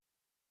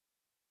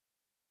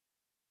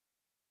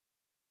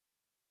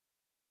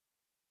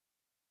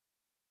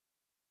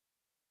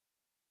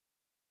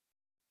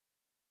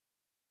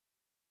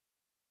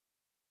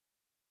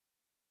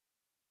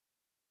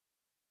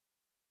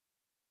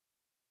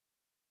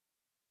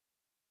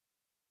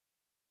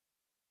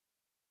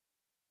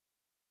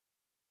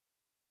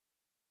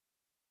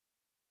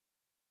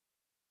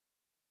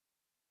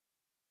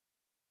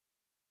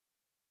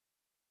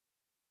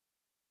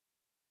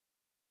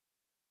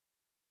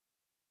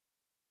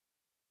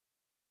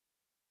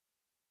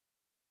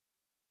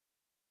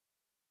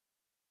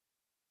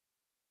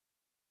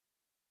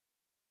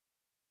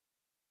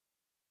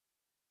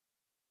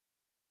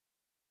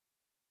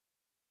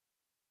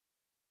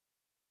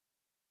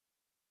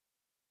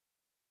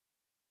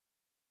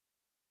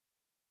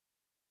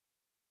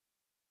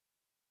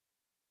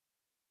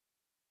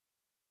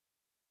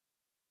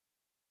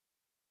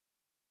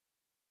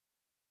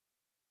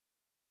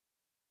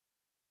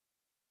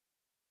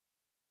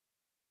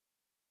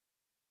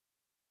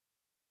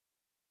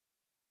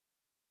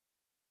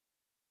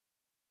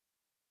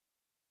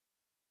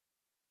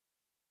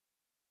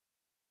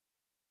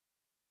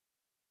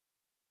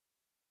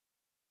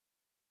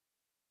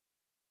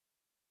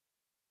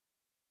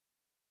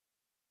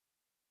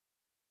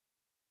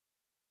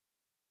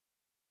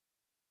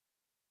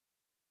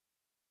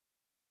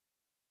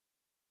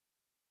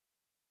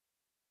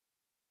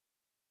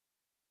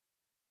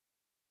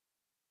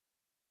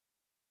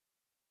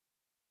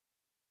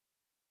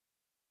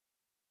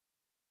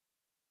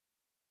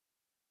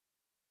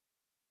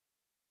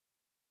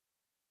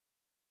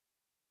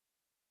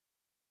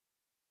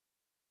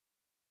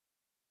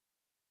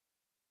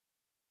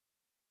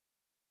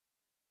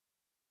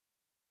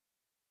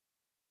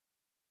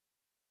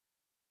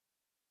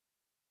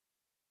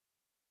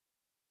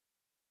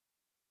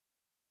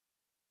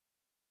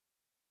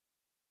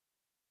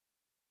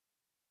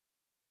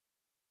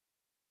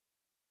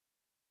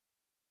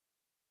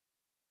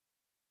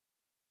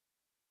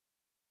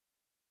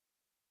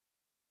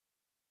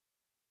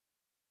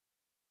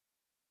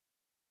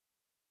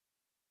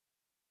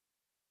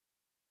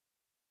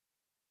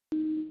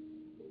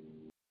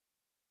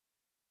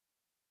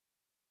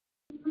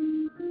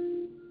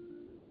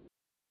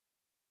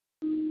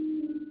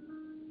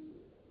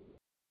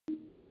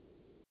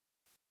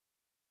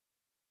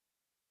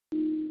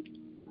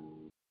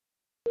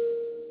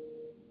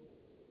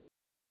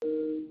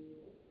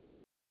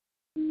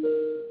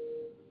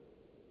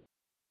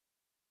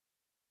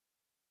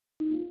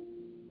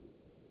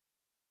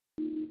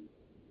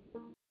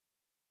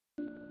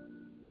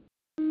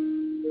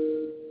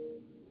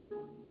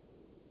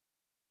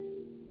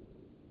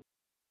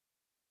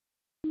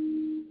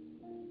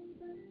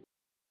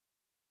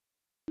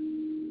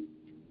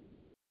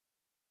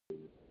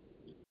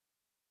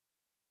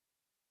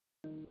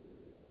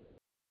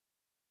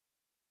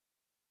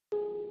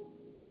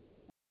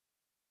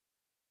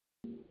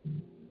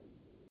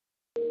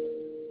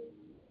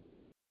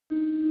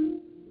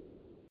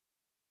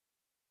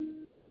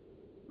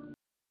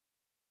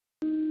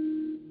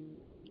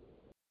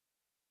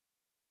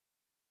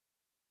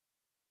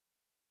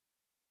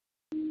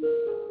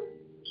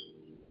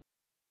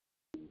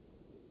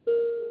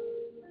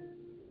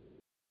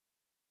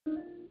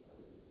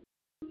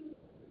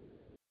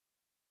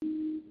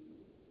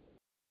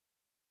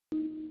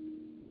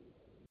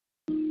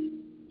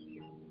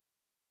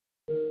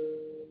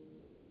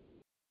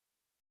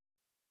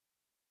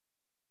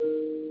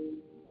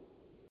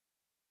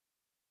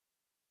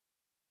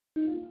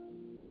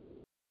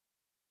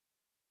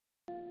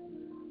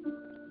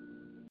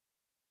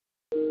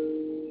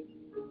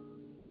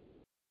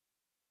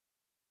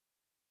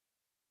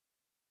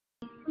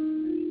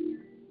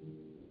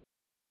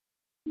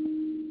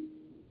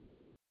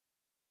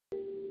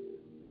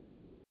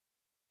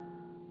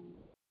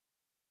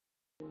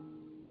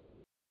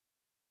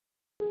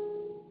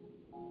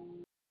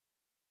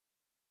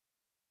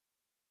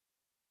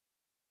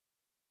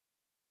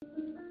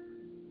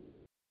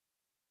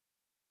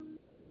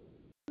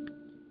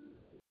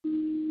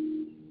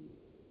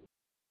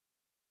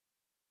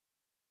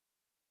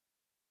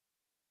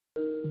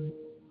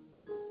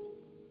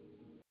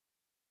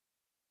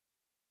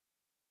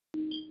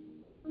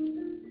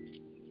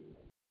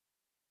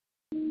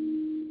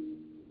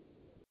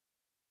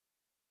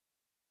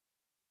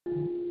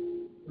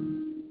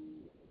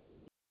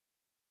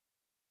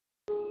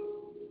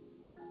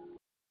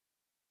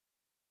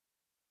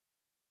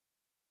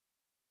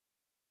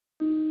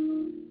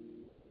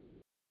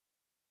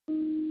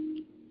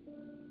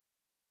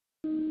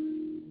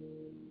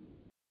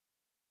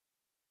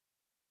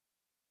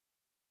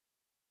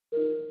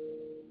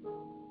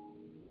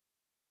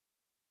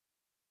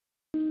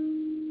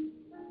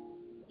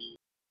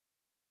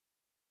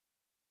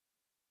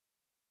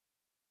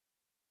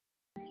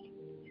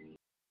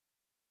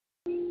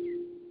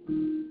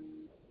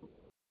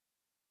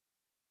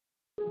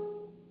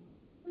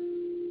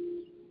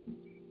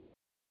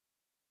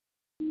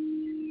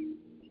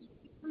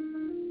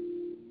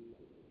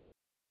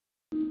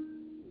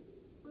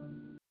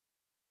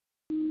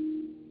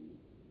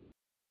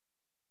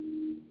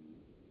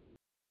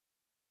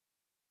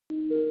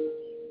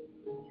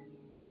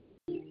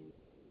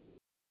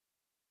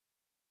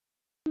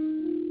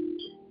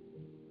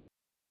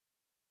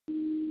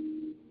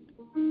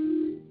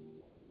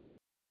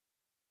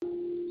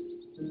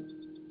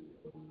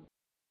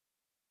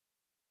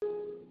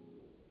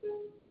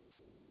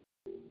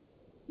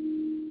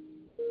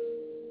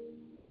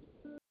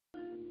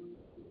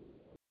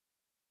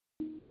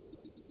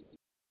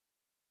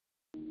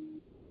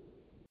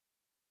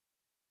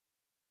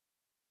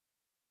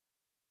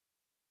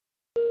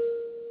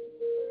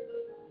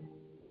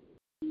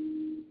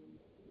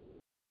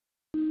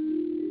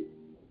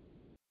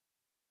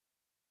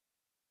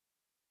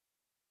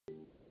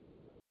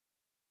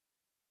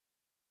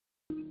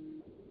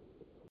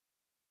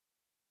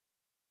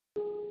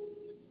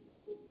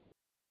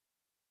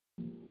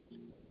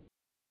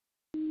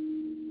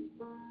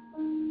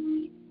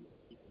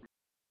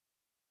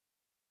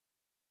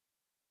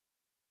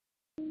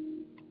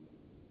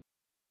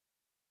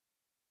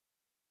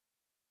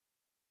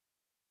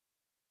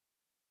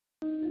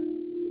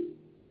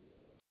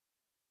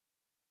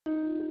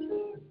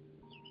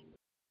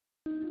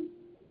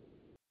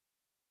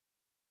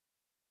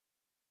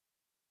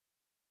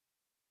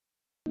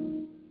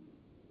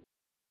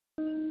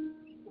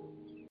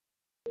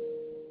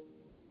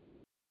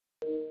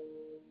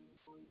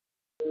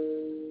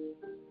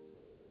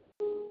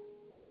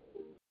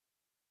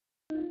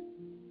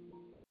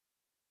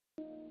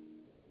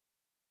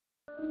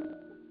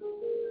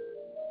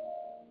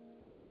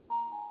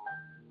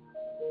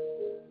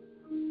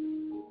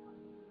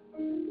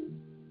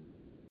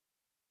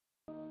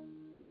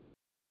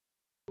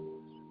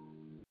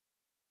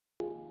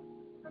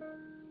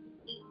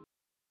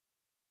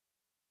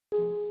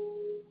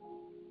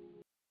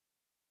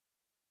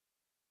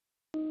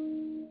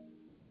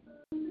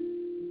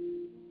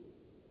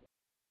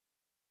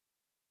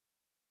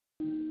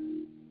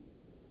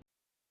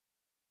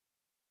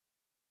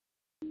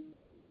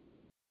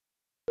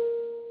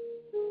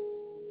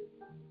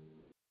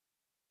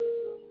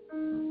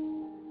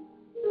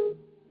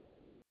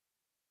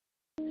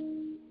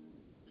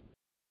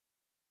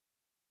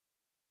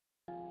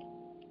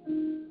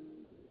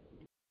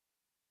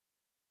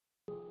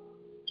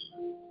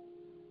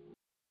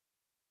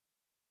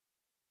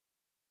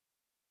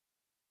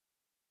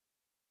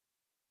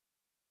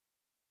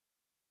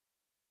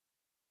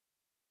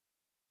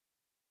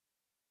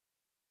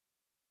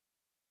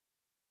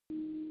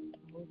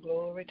Oh,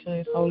 glory to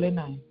his holy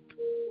name.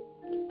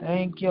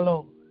 Thank you,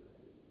 Lord.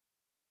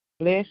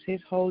 Bless his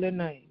holy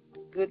name.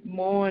 Good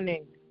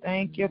morning.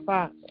 Thank you,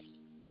 Father.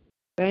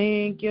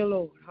 Thank you,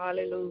 Lord.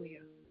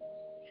 Hallelujah.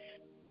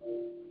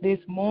 This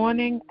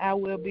morning I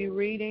will be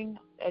reading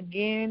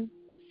again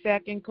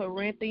 2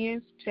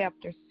 Corinthians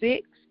chapter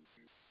 6,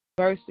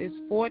 verses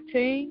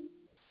 14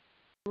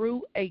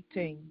 through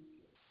 18.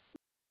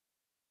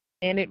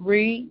 And it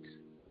reads,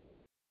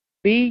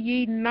 "Be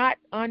ye not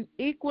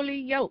unequally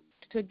yoked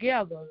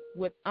together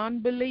with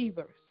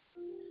unbelievers.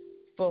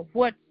 For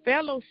what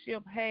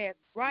fellowship hath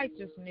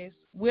righteousness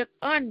with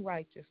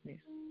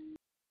unrighteousness?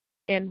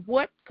 And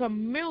what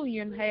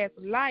communion hath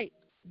light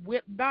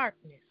with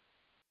darkness?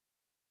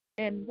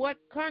 And what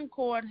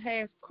concord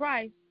has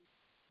Christ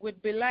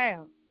with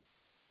Belial?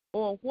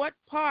 Or what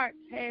part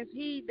has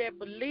he that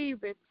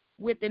believeth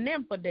with an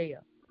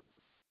infidel?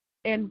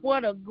 And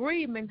what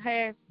agreement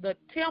has the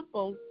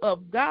temple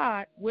of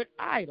God with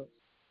idols?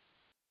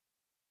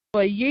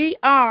 For ye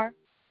are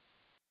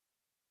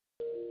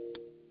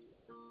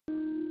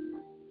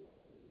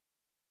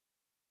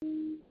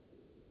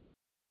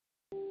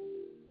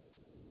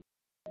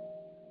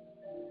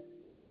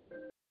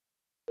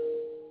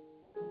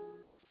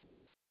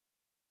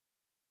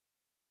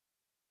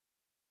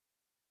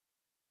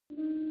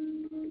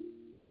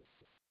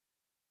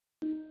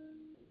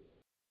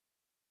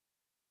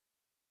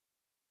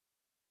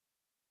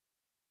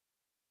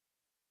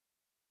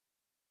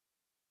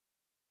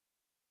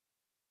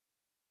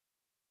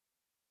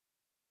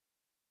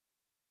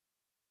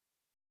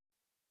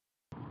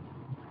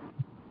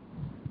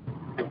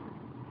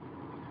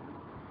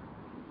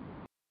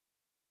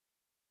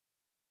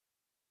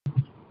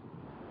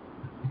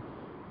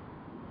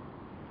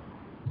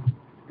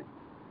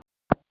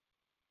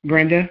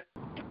Brenda?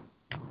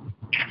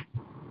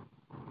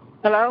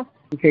 Hello?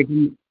 Okay,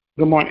 good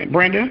morning.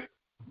 Brenda?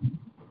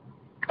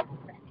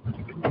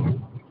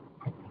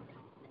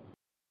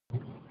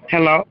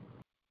 Hello?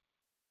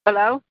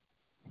 Hello?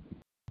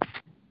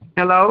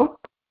 Hello?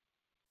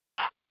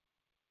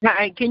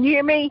 Hi, can you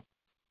hear me?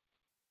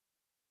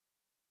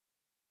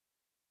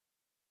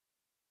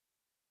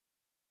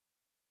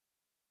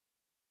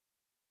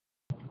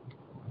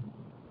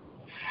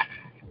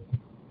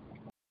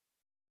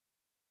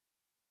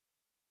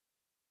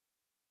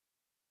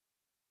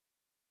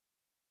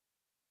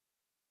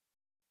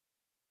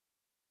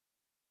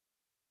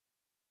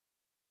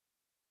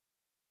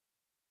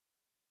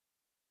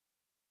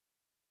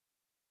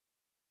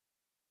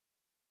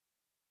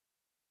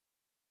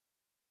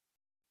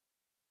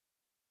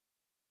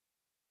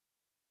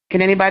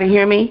 Can anybody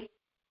hear me?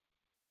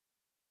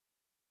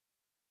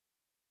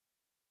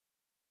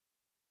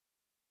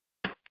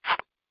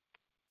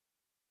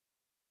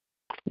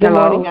 Good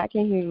Hello? morning. I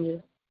can hear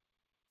you.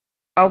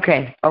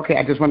 Okay.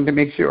 I just wanted to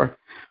make sure.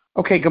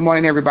 Okay, good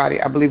morning, everybody.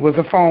 I believe it was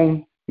a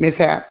phone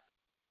mishap,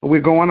 but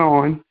we're going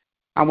on.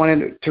 I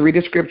wanted to read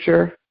a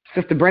scripture.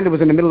 Sister Brenda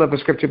was in the middle of a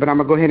scripture, but I'm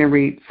going to go ahead and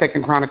read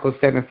 2 Chronicles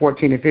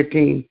 7:14 and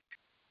 15.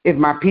 If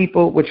my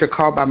people, which are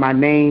called by my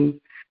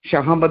name,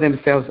 shall humble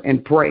themselves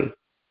and pray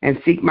and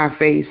seek my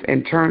face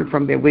and turn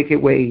from their wicked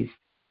ways,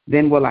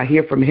 then will I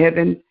hear from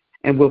heaven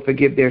and will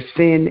forgive their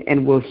sin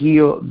and will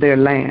heal their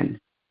land.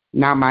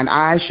 Now mine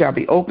eyes shall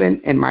be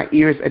open and my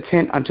ears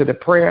attent unto the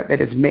prayer that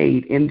is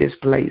made in this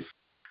place.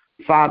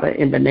 Father,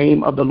 in the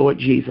name of the Lord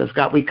Jesus,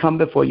 God, we come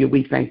before you.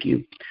 We thank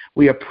you.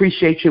 We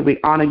appreciate you. We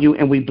honor you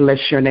and we bless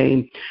your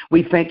name.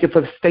 We thank you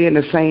for staying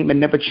the same and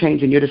never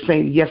changing. You're the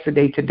same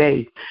yesterday,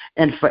 today,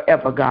 and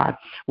forever, God.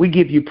 We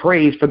give you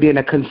praise for being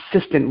a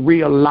consistent,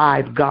 real,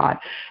 live God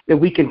that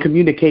we can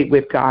communicate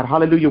with, God.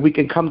 Hallelujah. We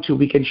can come to,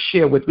 we can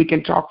share with, we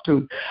can talk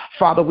to.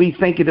 Father, we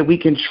thank you that we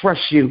can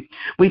trust you.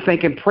 We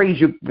thank and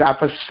praise you, God,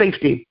 for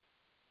safety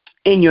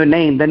in your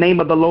name. The name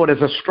of the Lord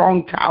is a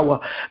strong tower.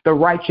 The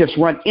righteous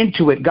run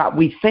into it. God,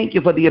 we thank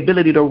you for the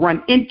ability to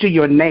run into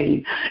your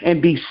name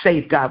and be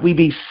safe, God. We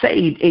be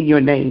saved in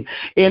your name.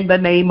 In the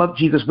name of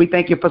Jesus, we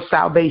thank you for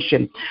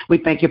salvation. We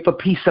thank you for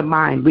peace of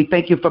mind. We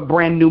thank you for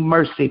brand new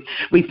mercy.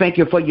 We thank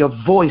you for your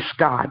voice,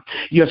 God,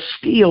 your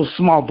still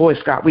small voice,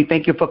 God. We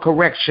thank you for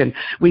correction.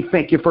 We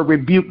thank you for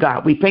rebuke,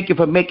 God. We thank you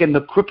for making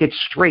the crooked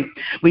straight.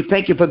 We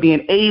thank you for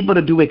being able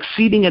to do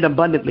exceeding and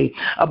abundantly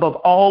above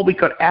all we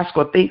could ask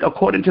or think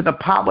according to the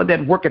power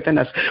that worketh in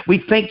us.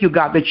 We thank you,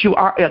 God, that you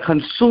are a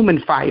consuming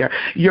fire.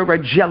 You're a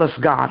jealous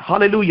God.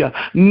 Hallelujah.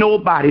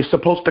 Nobody's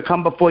supposed to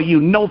come before you.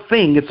 No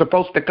thing is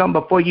supposed to come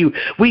before you.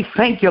 We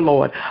thank you,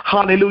 Lord.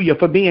 Hallelujah,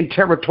 for being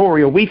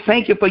territorial. We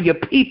thank you for your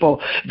people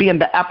being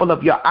the apple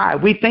of your eye.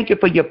 We thank you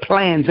for your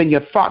plans and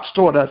your thoughts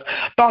toward us,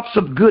 thoughts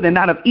of good and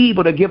not of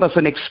evil to give us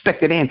an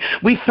expected end.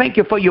 We thank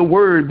you for your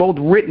word, both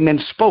written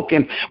and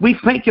spoken. We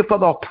thank you for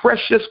the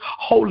precious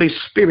Holy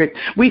Spirit.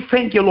 We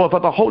thank you, Lord, for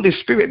the Holy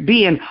Spirit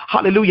being,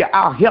 hallelujah,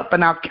 our help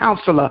and our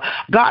counselor,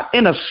 God,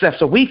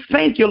 intercessor. We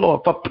thank you, Lord,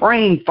 for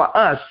praying for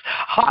us.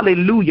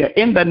 Hallelujah.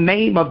 In the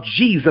name of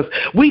Jesus,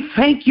 we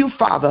thank you,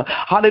 Father,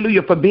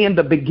 hallelujah, for being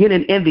the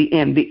beginning and the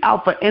end, the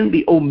Alpha and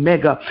the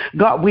Omega.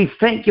 God, we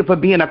thank you for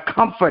being a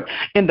comfort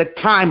in the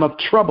time of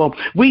trouble.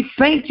 We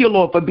thank you,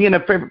 Lord, for being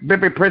a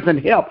very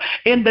present help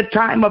in the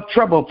time of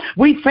trouble.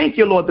 We thank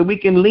you, Lord, that we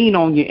can lean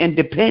on you and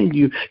depend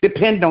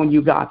on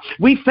you, God.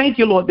 We thank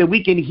you, Lord, that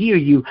we can hear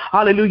you.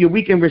 Hallelujah.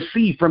 We can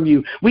receive from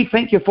you. We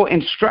thank you for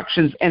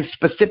instructions and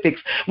specifics.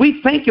 We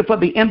thank you for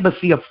the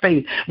embassy of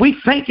faith. We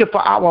thank you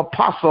for our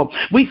apostle.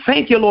 We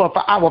thank you, Lord,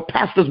 for our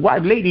pastor's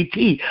wife, Lady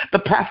T, the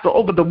pastor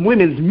over the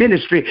women's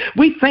ministry.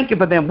 We thank you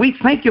for them. We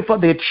thank you for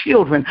their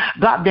children,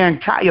 God, their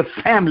entire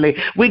family.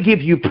 We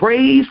give you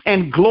praise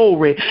and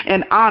glory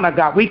and honor,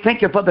 God. We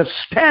thank you for the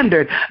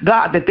standard,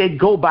 God, that they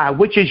go by,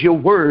 which is your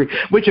word,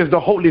 which is the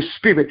Holy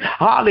Spirit.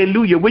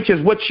 Hallelujah, which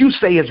is what you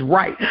say is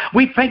right.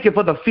 We thank you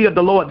for the fear of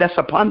the Lord that's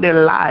upon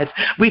their lives.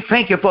 We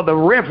thank you for the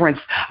reverence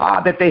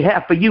that they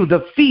have for you,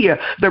 the fear,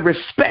 the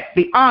respect,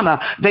 the honor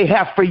they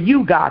have for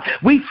you, God.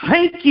 We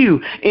thank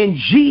you in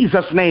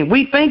Jesus' name.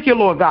 We thank you,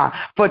 Lord God,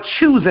 for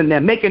choosing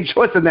them, making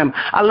choice of them,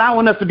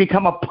 allowing us to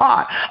become a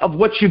part of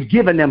what you've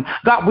given them.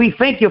 God, we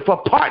thank you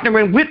for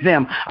partnering with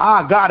them,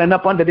 God, and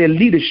up under their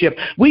leadership.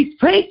 We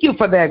thank you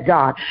for that,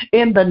 God,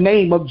 in the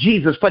name of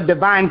Jesus, for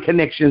divine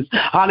connections.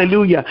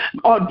 Hallelujah.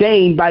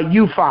 Ordained by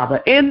you, Father,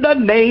 in the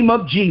name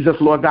of Jesus,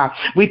 Lord God.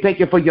 We thank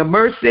you for your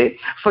mercy,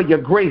 for your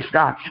grace,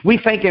 God. We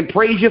thank and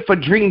praise you for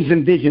dreams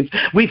and visions.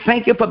 We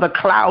thank you for the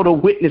cloud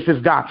of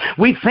witnesses, God.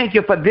 We thank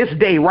you for this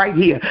day right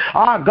here.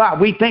 God,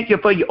 we thank you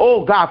for you,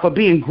 God, for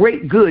being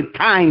great, good,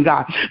 kind,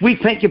 God. We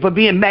thank you for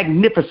being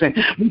magnificent.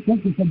 We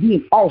thank you for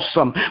being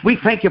awesome. We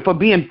thank you for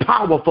being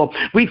powerful.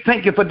 We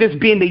thank you for this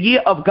being the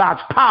year of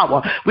God's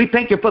power. We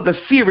thank you for the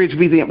series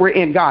we're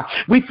in, God.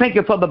 We thank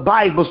you for the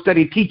Bible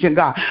study teaching,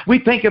 God. We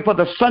thank you for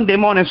the Sunday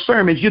morning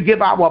sermons you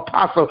give our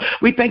apostle.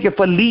 We thank you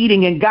for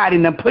leading and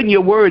guiding them, putting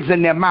your words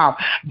in their mouth,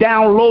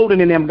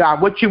 downloading in them,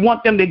 God, what you want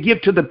want them to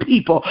give to the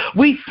people.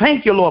 We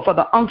thank you, Lord, for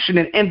the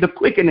unctioning and the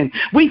quickening.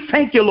 We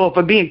thank you, Lord,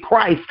 for being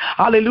Christ.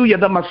 Hallelujah,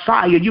 the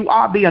Messiah. You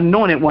are the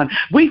anointed one.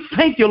 We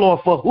thank you, Lord,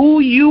 for who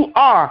you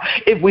are.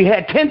 If we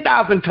had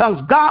 10,000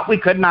 tongues, God, we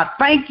could not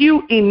thank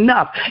you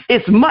enough.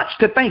 It's much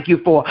to thank you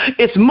for.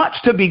 It's much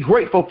to be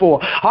grateful for.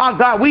 Oh,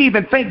 God, we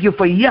even thank you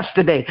for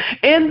yesterday.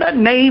 In the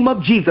name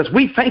of Jesus,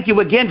 we thank you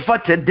again for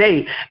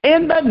today.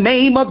 In the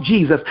name of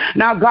Jesus.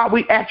 Now, God,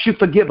 we ask you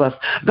forgive us,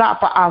 God,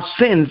 for our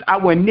sins,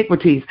 our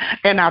iniquities,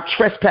 and our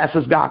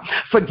trespasses, God.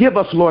 Forgive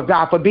us, Lord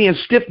God, for being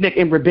stiff-necked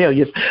and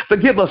rebellious.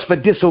 Forgive us for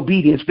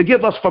disobedience.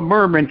 Forgive us for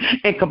murmuring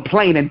and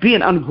complaining,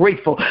 being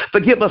ungrateful.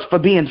 Forgive us for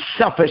being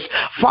selfish.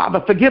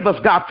 Father, forgive us,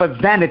 God, for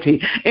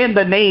vanity. In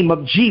the name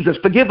of Jesus,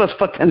 forgive us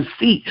for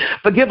conceit.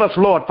 Forgive us,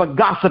 Lord, for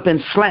gossip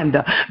and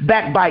slander,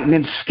 backbiting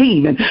and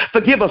scheming.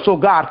 Forgive us, oh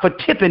God, for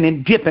tipping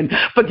and dipping.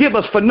 Forgive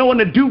us for knowing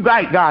to do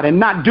right, God, and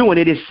not doing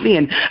it is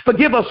sin.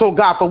 Forgive us, oh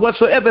God, for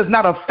whatsoever is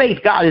not of faith,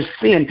 God, is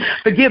sin.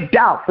 Forgive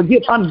doubt.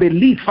 Forgive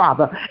unbelief,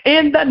 Father.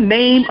 In the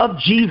name of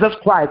Jesus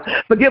Christ,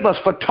 forgive us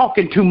for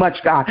talking too much,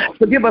 God.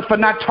 Forgive us for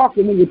not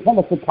talking when you tell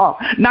us to talk,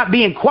 not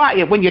being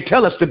quiet when you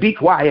tell us to be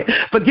quiet.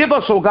 Forgive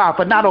us, oh God,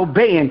 for not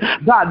obeying,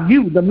 God,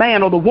 you, the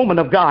man or the woman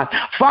of God.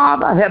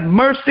 Father, have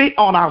mercy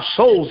on our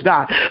souls,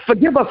 God.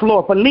 Forgive us,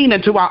 Lord, for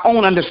leaning to our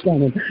own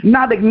understanding,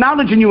 not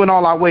acknowledging you in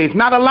all our ways,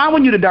 not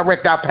allowing you to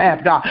direct our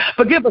path, God.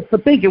 Forgive us for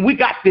thinking we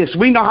got this,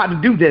 we know how to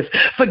do this.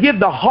 Forgive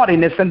the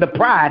haughtiness and the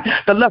pride,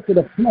 the lust of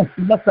the flesh,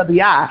 the lust of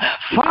the eye.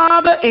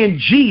 Father, in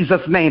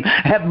Jesus' name,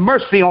 have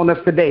mercy on us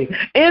today.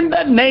 In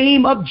the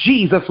name of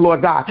Jesus,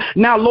 Lord God.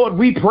 Now, Lord,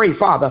 we pray,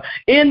 Father,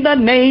 in the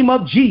name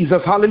of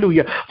Jesus,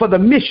 hallelujah, for the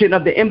mission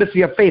of the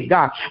Embassy of Faith,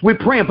 God. We're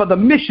praying for the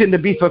mission to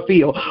be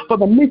fulfilled, for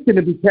the mission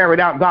to be carried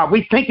out, God.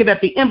 We thank you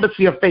that the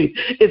Embassy of Faith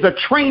is a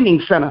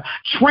training center,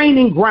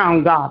 training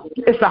ground, God.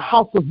 It's a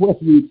house of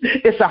refuge.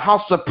 It's a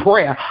house of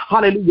prayer.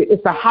 Hallelujah.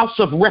 It's a house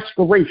of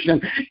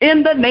restoration.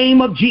 In the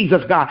name of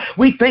Jesus, God,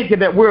 we thank you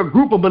that we're a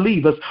group of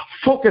believers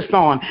focused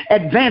on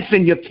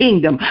advancing your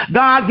kingdom.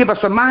 God, give us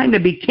a mind to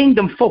be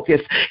kingdom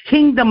focused,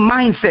 kingdom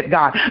mindset,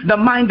 God, the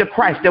mind of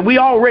Christ that we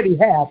already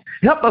have.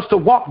 Help us to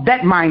walk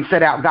that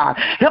mindset out, God.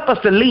 Help us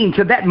to lean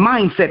to that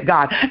mindset,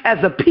 God, as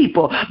a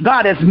people,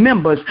 God, as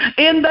members.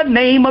 In the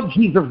name of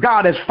Jesus,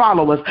 God, as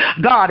followers,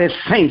 God, as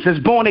saints, as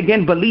born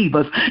again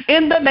believers.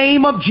 In the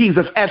name of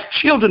Jesus, as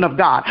children of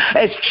God,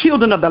 as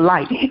children of the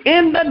light.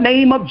 In the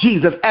name of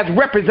Jesus, as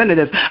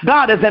representatives,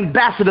 God, as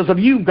ambassadors of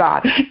you,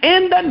 God.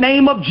 In the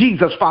name of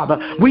Jesus, Father,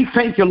 we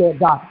thank you, Lord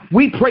God.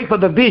 We pray for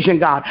the vision,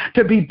 God,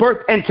 to be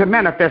birthed and to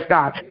manifest,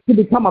 God, to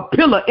become a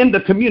pillar in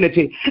the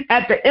community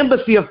at the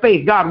Embassy of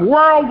Faith, God,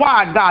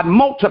 worldwide, God,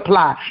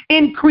 multiply,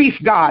 increase,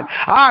 God,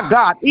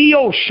 God,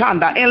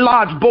 Shanda,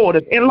 enlarge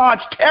borders, enlarge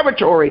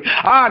territory,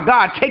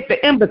 God, take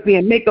the embassy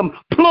and make them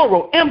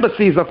plural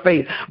embassies of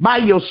faith by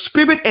your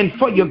spirit and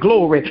for your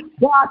glory.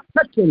 God,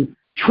 touching,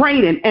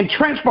 training, and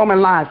transforming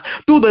lives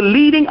through the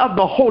leading of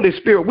the Holy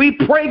Spirit. We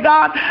pray,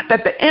 God,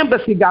 that the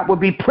embassy, God, will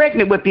be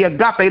pregnant with the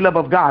agape love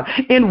of God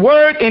in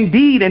word, in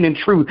deed, and in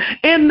truth.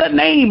 In the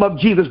name of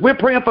Jesus, we're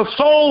praying for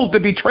souls to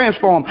be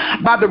transformed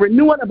by the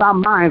renewing of our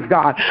minds,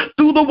 God,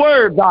 through the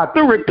word, God,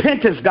 through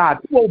repentance, God,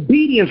 through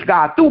obedience,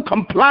 God, through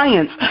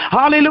compliance.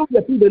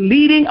 Hallelujah, through the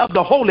leading of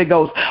the Holy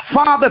Ghost.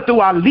 Father, through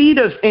our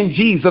leaders in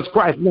Jesus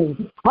Christ's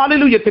name.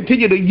 Hallelujah,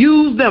 continue to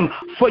use them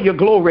for your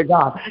glory,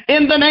 God.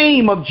 In the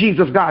name of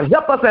Jesus, God,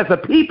 help us as a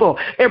people,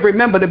 every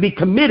member, to be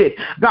committed,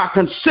 God,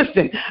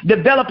 consistent,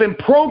 developing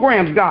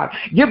programs, God.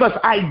 Give us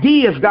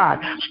ideas, God,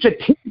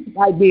 strategic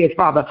ideas,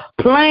 Father,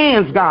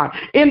 plans, God,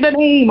 in the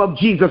name of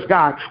Jesus,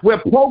 God, where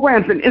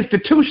programs and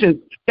institutions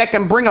that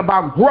can bring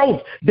about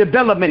growth,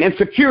 development, and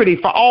security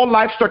for all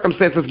life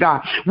circumstances,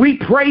 God. We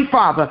pray,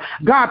 Father,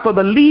 God, for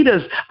the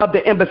leaders of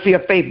the Embassy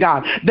of Faith,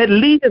 God, that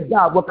leaders,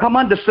 God, will come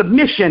under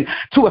submission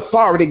to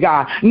authority,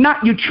 God,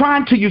 not you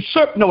trying to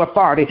usurp no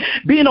authority,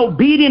 being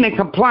obedient and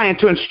compliant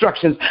to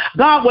instructions.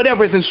 God,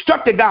 whatever is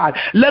instructed, God,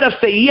 let us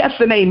say yes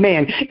and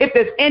amen. If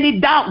there's any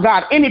doubt,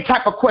 God, any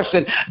type of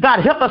question,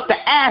 God, help us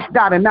to ask,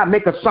 God, and not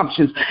make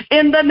assumptions.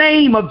 In the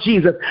name of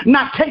Jesus,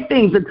 not take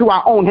things into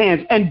our own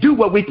hands and do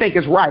what we think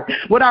is right.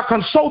 With our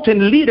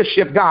consulting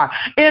leadership, God,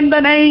 in the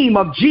name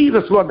of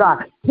Jesus, Lord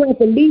God, praying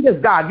for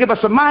leaders, God, give us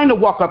a mind to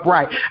walk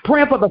upright.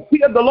 Praying for the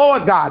fear of the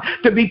Lord, God,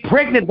 to be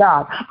pregnant,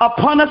 God,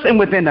 upon us and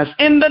within us.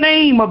 In the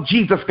name of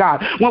Jesus,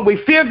 God, when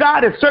we fear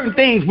God, there's certain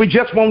things we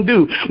just won't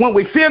do. When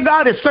we fear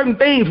God, there's certain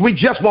things we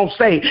just won't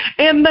say.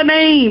 In the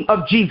name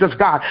of Jesus,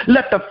 God,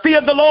 let the fear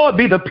of the Lord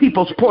be the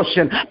people's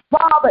portion.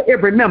 Father,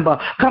 every member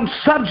come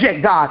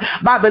subject, God,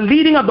 by the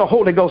leading of the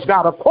Holy Ghost,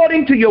 God,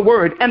 according to your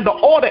word and the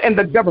order and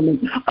the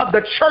government of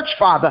the church,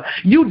 Father.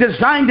 You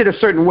designed it a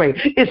certain way.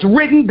 It's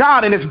written,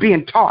 God, and it's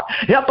being taught.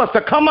 Help us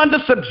to come under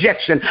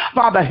subjection.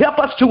 Father, help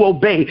us to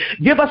obey.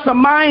 Give us a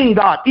mind,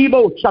 God,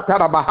 Ibo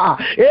Shatarabaha.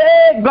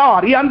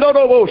 God,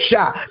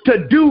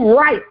 to do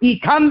right in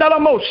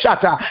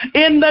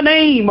the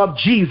name of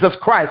Jesus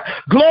Christ.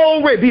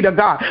 Glory be to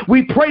God.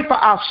 We pray for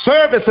our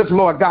services,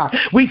 Lord God.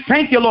 We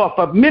thank you, Lord,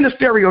 for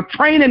ministerial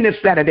training this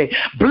Saturday.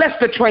 Bless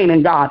the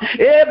training, God.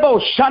 Ebo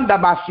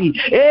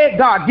Shandabasi.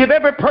 God, give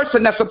every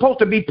person that's supposed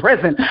to be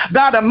present,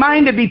 God, a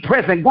mind to be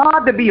present,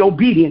 God, to be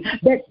obedient,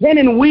 that can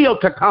and will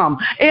to come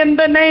in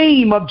the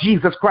name of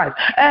Jesus Christ,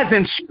 as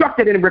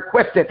instructed and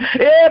requested.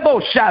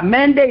 Ebo Sha,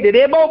 mandated.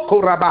 Ebo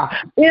Koraba.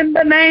 In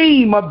the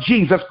name of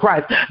Jesus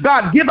Christ,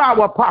 God, give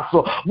our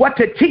apostle what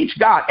to teach,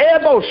 God.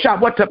 Ebo Sha,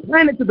 what to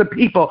plan it to the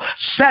people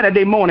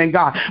Saturday morning,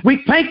 God.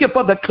 We thank you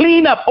for the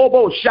cleanup,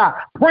 Obo Sha.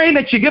 Praying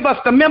that you give us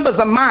the members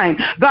of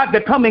mind, God,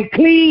 to come and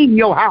clean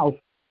your house.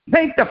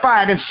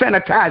 Sanctify it and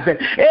sanitize it.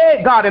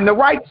 God, in the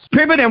right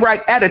spirit and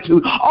right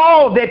attitude,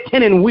 all that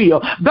can and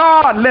will.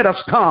 God, let us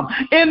come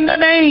in the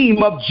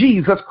name of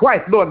Jesus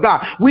Christ, Lord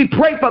God. We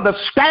pray for the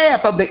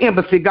staff of the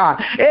embassy, God.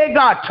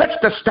 God, touch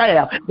the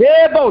staff.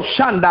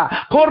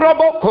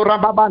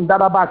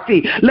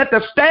 Let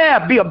the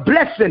staff be a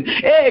blessing,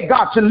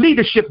 God, to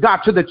leadership,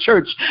 God, to the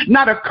church.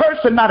 Not a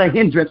curse and not a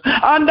hindrance.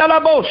 God,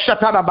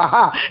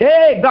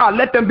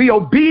 let them be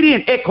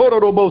obedient.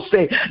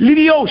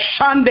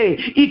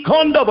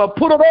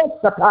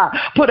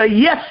 Put a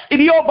yes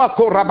in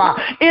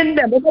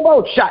them,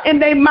 in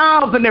their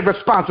mouths and their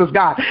responses,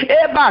 God.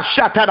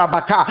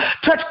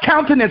 Touch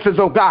countenances,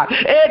 oh God.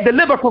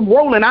 Deliver from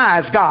rolling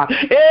eyes, God.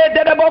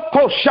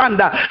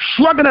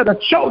 Shrugging of the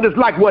shoulders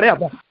like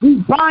whatever.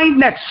 We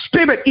bind that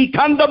spirit that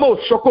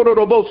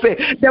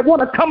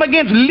want to come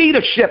against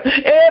leadership.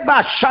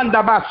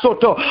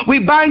 We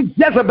bind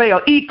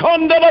Jezebel.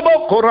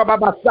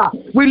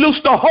 We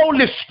loose the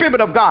Holy Spirit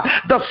of God,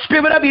 the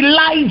spirit of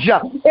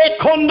Elijah,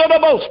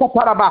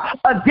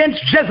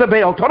 against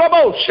Jezebel,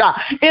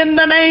 in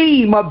the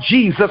name of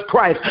Jesus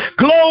Christ.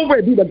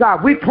 Glory be to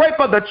God. We pray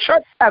for the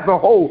church as a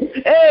whole.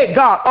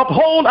 God,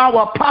 uphold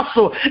our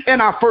apostle and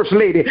our first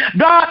lady.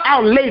 God,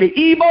 our lady,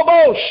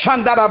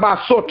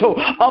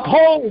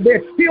 uphold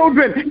their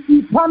children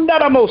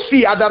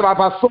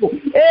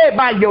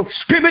by your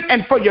spirit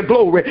and for your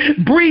glory.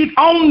 Breathe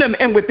on them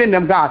and within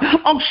them, God.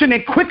 Unction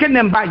and quicken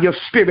them by your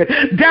spirit.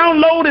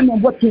 Downloading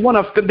them what you want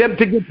us to them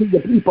to get to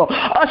your people.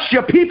 Us,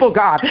 your people,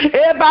 God.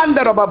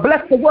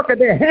 Bless the work of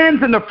their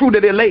hands and the fruit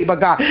of their labor,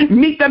 God.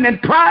 Meet them in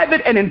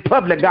private and in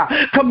public, God.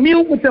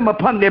 Commune with them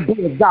upon their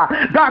beds, God.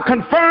 God,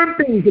 confirm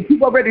things that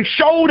you've already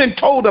showed and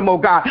told them, oh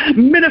God.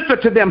 Minister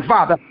to them,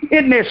 Father,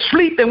 in their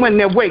sleep and when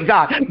they're awake,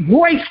 God.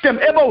 Grace them,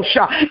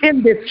 Ebosha,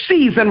 in this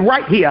season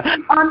right here.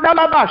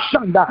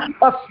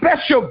 A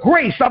special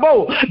grace,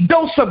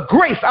 dose of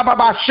grace,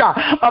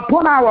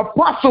 upon our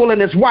apostle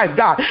and his wife,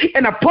 God,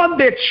 and upon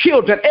their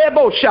children,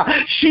 Ebosha.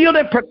 Shield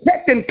and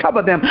protect and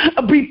cover them.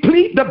 We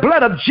plead the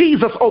blood of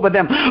Jesus over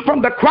them,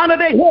 from the crown of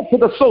their head to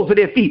the soles of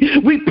their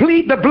feet. We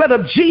plead the blood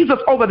of Jesus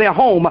over their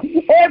home.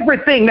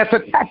 Everything that's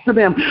attached to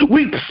them,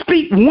 we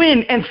speak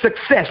win and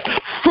success,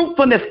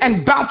 fruitfulness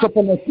and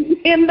bountifulness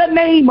in the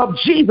name of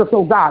Jesus,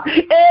 oh God.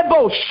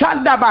 Ebo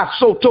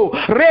Shandabasoto,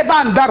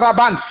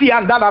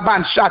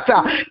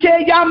 Rebandarabansiandalabanshata,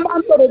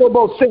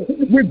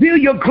 reveal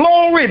your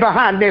glory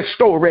behind their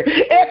story.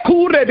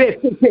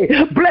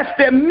 Bless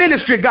their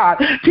ministry, God.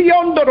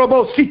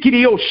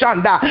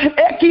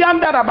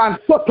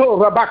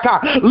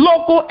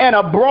 Local and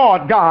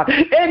abroad, God.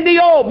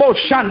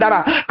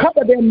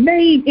 Cover their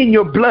name in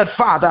your blood,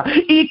 Father.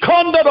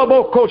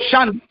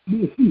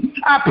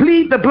 I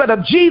plead the blood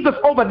of Jesus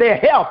over their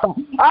health,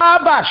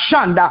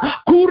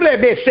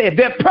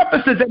 their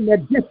purposes and their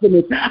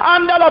destinies,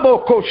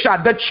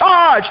 the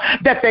charge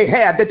that they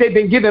have, that they've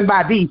been given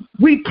by thee.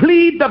 We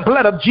plead the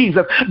blood of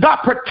Jesus. God,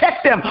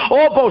 protect them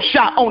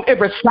on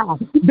every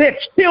side. Their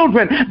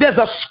children, there's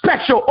a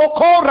special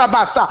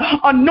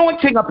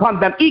anointing upon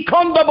them.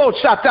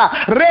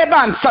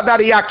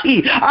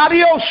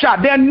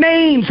 Their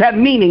names have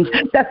meanings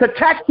that's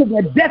attached to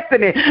their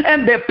destiny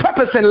and their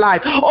purpose in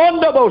life.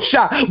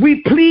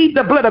 We plead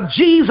the blood of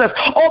Jesus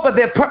over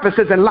their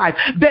purposes in life,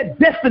 their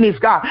destinies,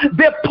 God,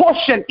 their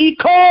portion. You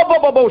call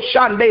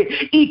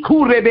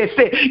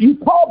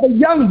the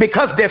young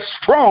because they're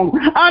strong.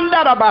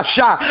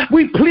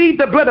 We plead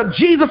the blood of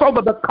Jesus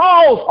over the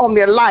calls on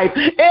their life.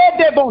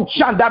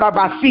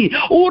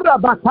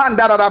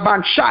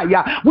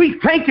 We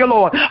thank you,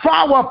 Lord, for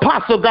our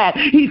apostle, God.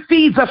 He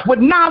feeds us with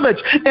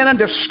knowledge and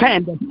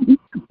understanding.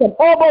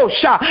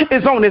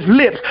 Is on his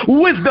lips.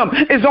 Wisdom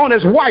is on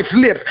his wife's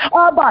lips.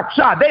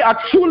 They are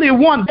truly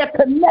one. They're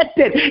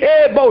connected.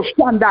 Hip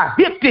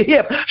to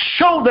hip,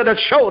 shoulder to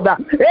shoulder.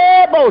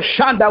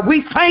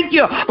 We thank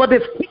you for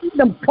this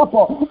kingdom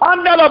couple.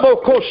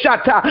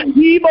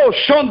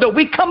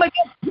 We come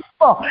against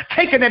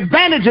taking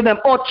advantage of them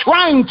or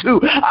trying to.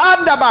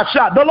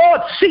 The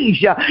Lord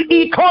sees you.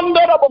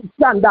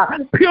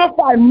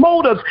 Purify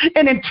motives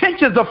and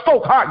intentions of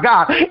folk heart,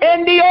 God.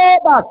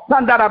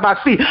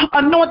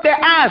 Anoint their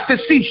eyes to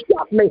see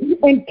sharply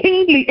and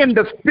keenly in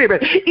the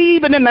spirit,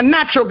 even in the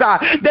natural,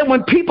 God, that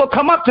when people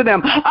come up to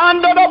them, their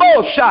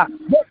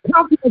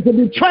countenance will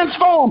be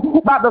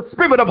transformed by the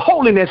spirit of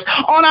holiness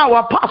on our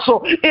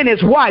apostle and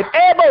his wife,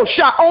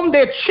 on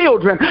their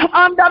children,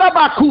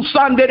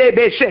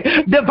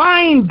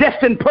 divine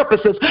destined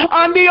purposes,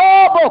 hey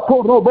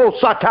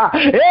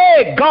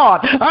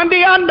God,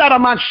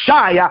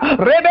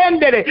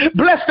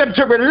 bless them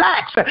to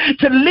relax,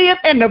 to live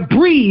and to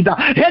breathe.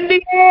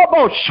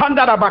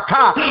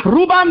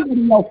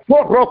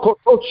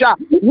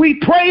 We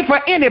pray for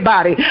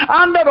anybody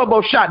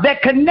that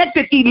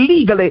connected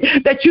illegally,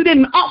 that you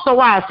didn't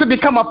authorize to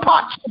become a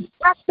part.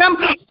 Subtract them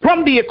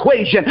from the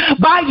equation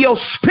by your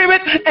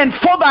spirit and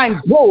for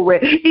thine glory.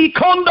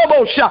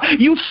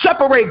 You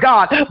separate,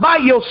 God, by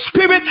your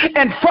spirit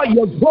and for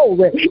your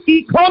glory.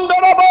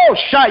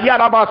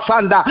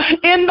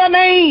 In the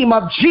name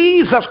of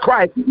Jesus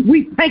Christ,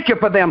 we thank you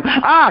for them.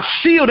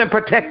 Shield and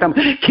protect them.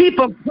 Keep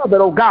them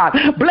covered, oh God.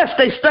 Bless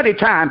their study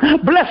time.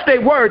 Bless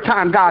their word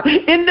time, God.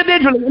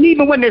 Individually, and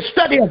even when they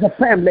study as a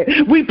family,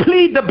 we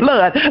plead the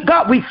blood.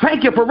 God, we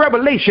thank you for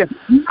revelation,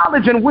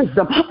 knowledge and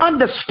wisdom,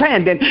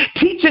 understanding,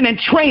 teaching and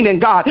training,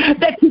 God,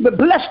 that you would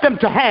bless them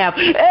to have.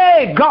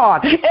 Hey,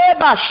 God,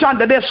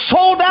 they're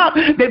sold out.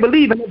 They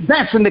believe in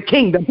advancing the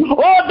kingdom.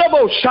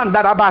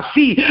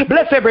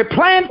 Bless every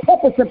plan,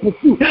 purpose, and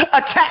pursuit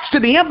attached to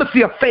the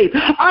embassy of faith.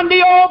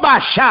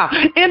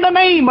 In the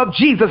name of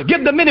Jesus,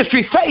 give the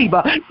ministry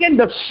favor in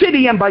the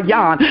city and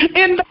beyond.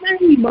 In the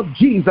name of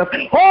Jesus.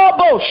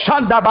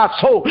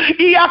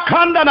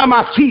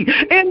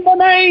 In the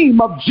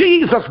name of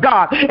Jesus,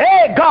 God.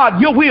 Hey, God,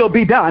 your will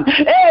be done.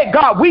 Hey,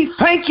 God, we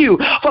thank you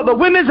for the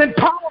women's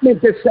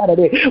empowerment this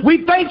Saturday.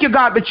 We thank you,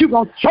 God, that you're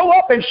going to show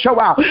up and show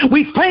out.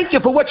 We thank you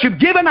for what you've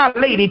given our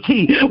Lady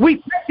T. We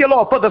thank you,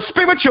 Lord, for the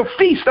spiritual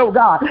feast, oh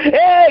God.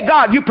 Hey,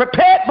 God, you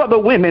prepared for the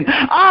women.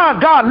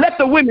 God, let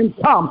the women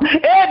come.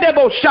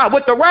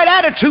 With the right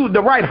attitude,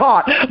 the right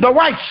heart, the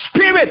right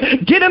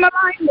spirit. Get in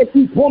alignment,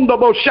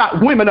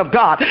 women of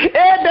God.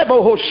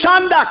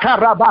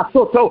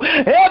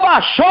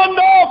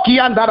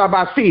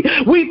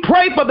 We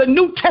pray for the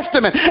New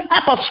Testament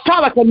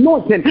apostolic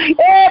anointing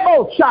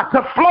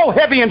to flow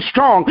heavy and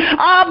strong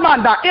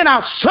in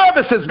our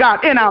services,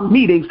 God, in our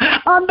meetings.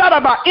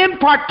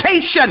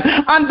 Impartation,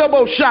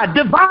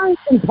 divine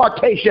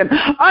impartation,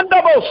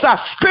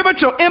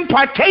 spiritual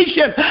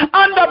impartation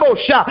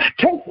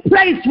takes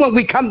place when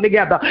we come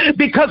together,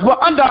 because we're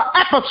under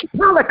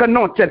apostolic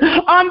anointing.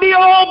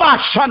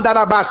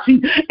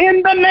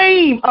 In the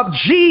name of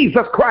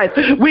Jesus Christ,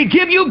 we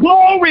give you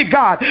glory,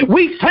 God.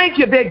 We thank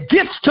you. They're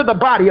gifts to the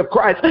body of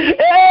Christ.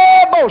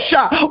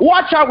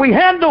 Watch how we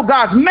handle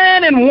God's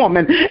man and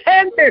woman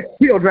and their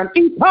children.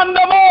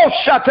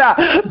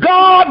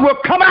 God will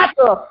come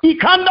after us.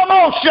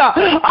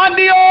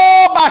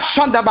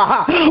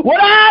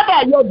 Whatever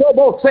your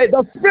double say,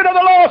 the Spirit of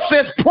the Lord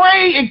says,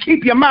 pray and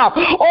keep your mouth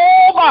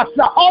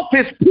off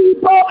his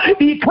people.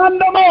 He'll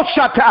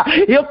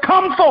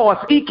come for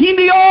us. He'll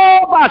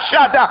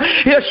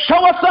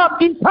show us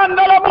up in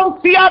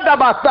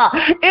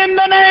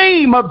the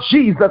name of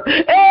Jesus.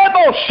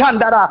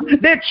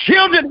 Their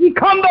children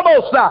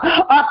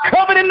are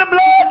covered in the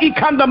blood.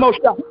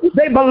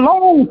 They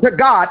belong to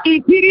God.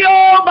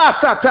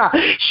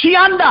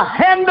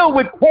 Handle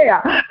with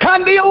care.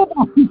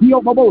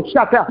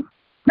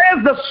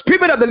 There's the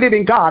Spirit of the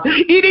living God.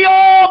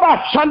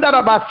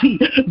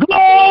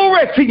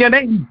 Glory to your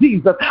name,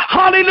 Jesus.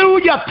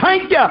 Hallelujah.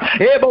 Thank you.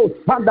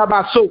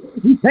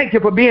 We thank you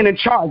for being in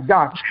charge,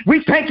 God.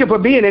 We thank you for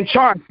being in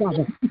charge,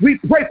 Father. We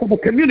pray for the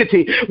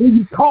community when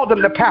you call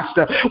them to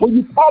pastor, when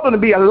you call them to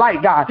be a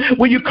light, God,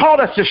 when you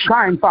call us to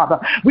shine, Father.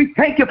 We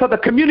thank you for the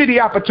community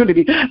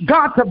opportunity,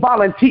 God, to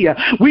volunteer.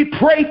 We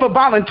pray for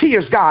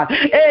volunteers, God.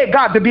 Hey,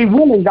 God, to be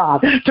willing,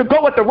 God, to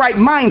go with the right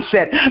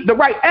mindset, the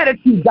right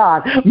attitude,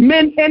 God.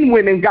 Men and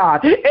women,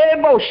 God.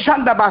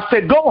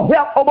 Go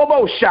help.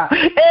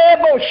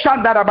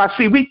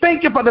 We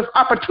thank you for this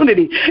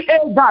opportunity,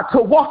 God,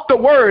 to walk the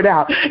word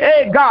out.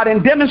 God,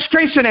 in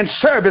demonstration and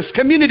service,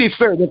 community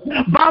service,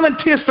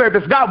 volunteer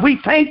service. God, we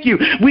thank you.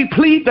 We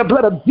plead the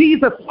blood of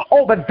Jesus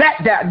over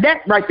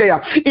that right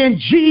there. In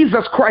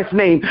Jesus Christ's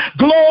name.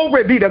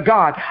 Glory be to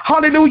God.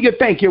 Hallelujah.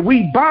 Thank you.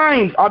 We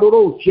bind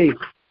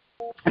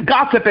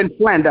gossip and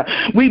slander.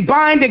 We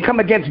bind and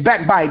come against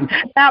backbiting,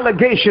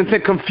 allegations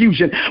and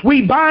confusion.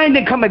 We bind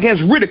and come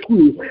against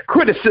ridicule,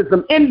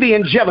 criticism, envy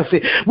and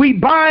jealousy. We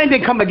bind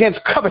and come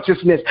against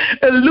covetousness,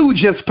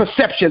 illusions,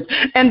 perceptions,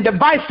 and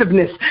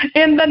divisiveness.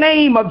 In the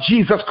name of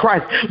Jesus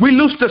Christ, we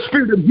loose the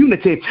spirit of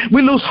unity.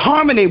 We loose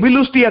harmony. We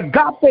loose the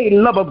agape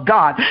love of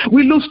God.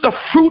 We loose the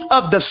fruit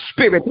of the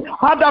Spirit. In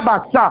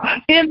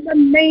the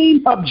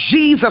name of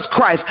Jesus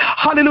Christ.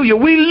 Hallelujah.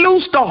 We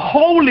loose the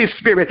Holy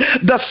Spirit,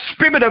 the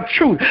Spirit of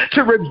truth. truth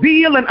to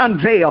reveal and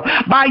unveil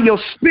by your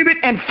spirit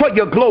and for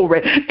your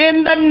glory.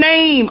 In the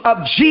name of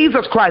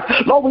Jesus Christ,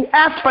 Lord, we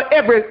ask for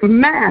every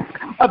mask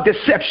of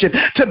deception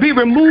to be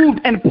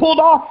removed and pulled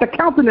off the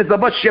countenance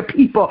of us, your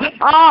people,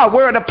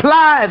 where it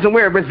applies and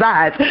where it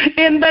resides.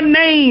 In the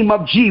name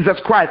of Jesus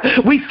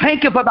Christ, we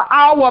thank you for the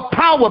hour of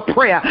power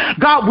prayer.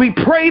 God, we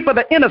pray for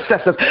the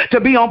intercessors to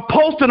be on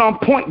post and on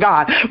point,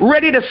 God,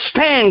 ready to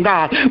stand,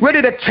 God,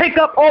 ready to take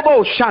up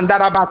Obo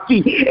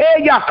Shandarabasi.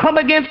 Come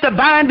against the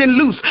bind and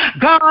loose,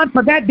 God,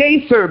 for that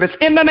day service.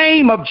 In the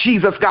name of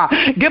Jesus, God,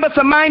 give us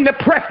a mind to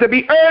press to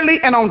be early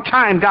and on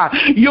time, God.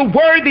 You're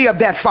worthy of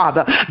that,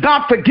 Father.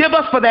 God, forgive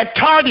us for that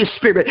tardy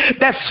spirit,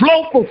 that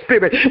slowful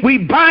spirit. We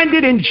bind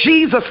it in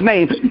Jesus'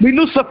 name. We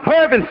loose a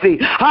fervency,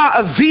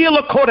 a zeal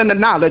according to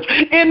knowledge.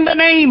 In the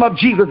name of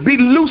Jesus, be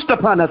loosed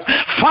upon us.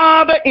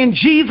 Father, in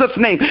Jesus'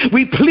 name,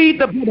 we plead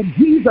the blood of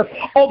Jesus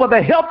over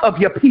the health of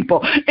your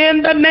people.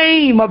 In the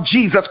name of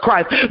Jesus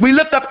Christ, we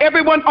lift up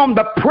everyone on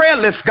the prayer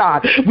list,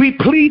 God. We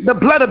plead the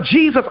blood of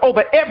Jesus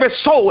over every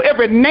soul,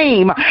 every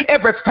name,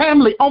 every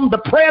family on the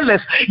prayer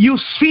list. You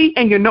see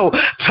and you know.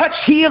 Touch,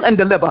 heal, and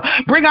deliver.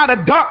 Bring out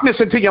of darkness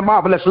into your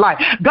marvelous light.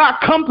 God,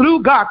 come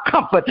through. God,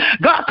 comfort.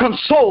 God,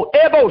 console.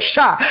 Ebo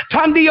Shah,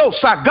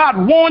 Tandiosa.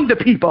 God, warn the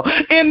people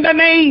in the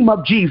name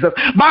of Jesus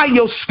by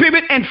your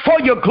spirit and for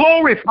your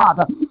glory,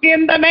 Father.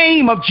 In the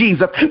name of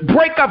Jesus,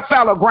 break up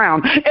fallow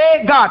ground.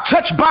 God,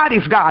 touch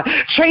bodies, God.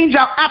 Change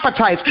our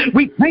appetites.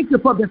 We thank you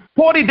for this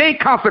 40-day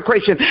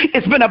consecration.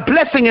 It's been a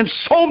blessing in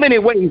so many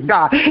ways,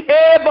 God.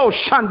 Ebo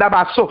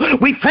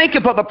Shandabaso. We thank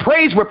you for the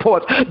praise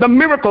reports, the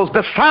miracles,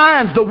 the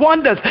signs, the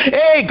wonders.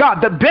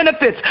 God, the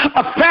benefits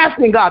of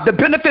fasting, God, the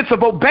benefits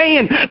of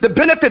obeying, the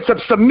benefits of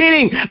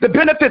submitting, the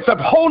benefits of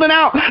holding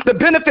out, the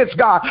benefits,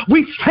 God.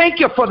 We thank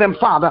you for them,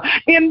 Father.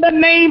 In the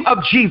name of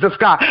Jesus,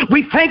 God.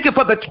 We thank you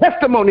for the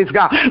testimonies,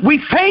 God.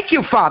 We thank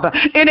you, Father,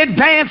 in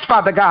advance,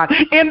 Father God.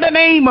 In the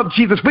name of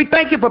Jesus, we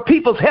thank you for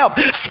people's help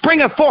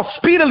springing forth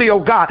speedily, oh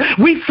God.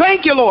 We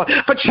thank you, Lord,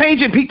 for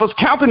changing people's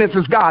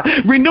countenances, God.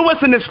 Renew us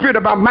in the spirit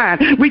of our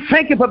mind. We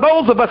thank you for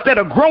those of us that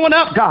are growing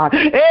up, God.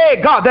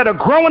 God, that are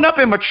growing up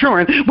and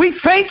maturing. We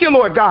thank you,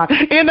 Lord God,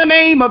 in the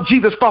name of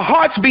Jesus, for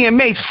hearts being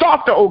made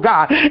softer, oh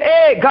God.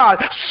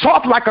 God,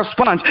 soft like a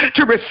sponge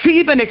to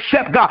receive and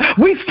accept, God.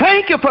 We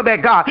thank you for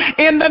that, God,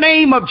 in the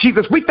name of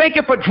Jesus. We thank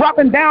you for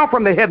dropping down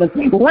from the heavens,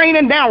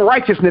 raining down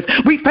righteousness.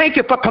 We thank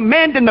you for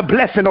commanding the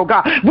blessing, oh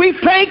God. We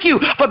thank you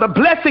for the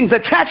blessings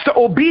attached to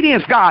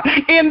obedience, God,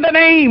 in the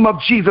name of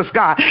Jesus,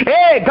 God.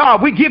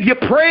 God, we give you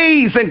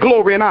praise and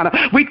glory and honor.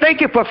 We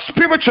thank you for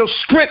spiritual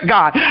strength,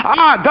 God.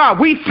 God,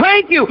 we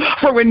thank you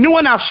for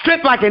renewing our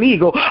strength like an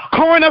eagle,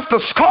 causing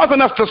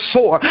us to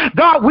soar.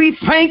 God, we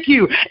thank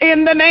you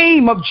in the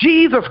name of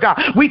Jesus, God.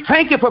 We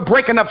thank you for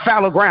breaking up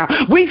fallow ground.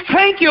 We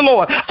thank you,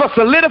 Lord, for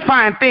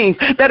solidifying things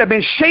that have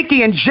been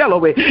shaky and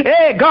jello-y.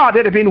 God,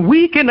 that have been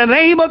weak in the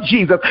name of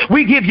Jesus.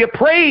 We give you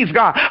praise,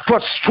 God,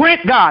 for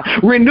strength, God,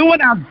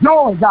 renewing our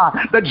joy, God.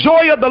 The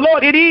joy of the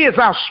Lord, it is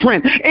our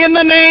strength. In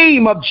the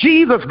name of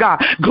Jesus,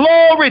 God,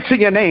 glory to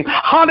your name.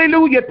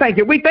 Hallelujah. Thank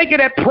you. We thank you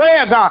that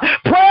prayer, God,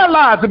 prayer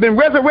lives have been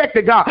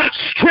resurrected, God.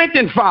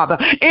 Strengthened, Father,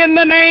 in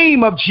the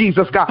name of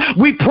Jesus, God.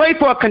 We pray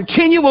for a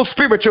continual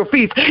spiritual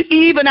feast,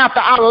 even after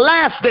our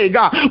last day,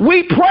 God.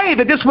 We pray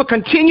that this will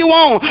continue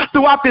on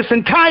throughout this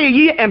entire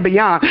year and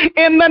beyond.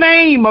 In the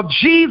name of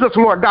Jesus,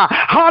 Lord God.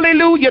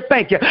 Hallelujah.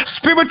 Thank you.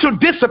 Spiritual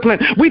discipline.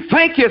 We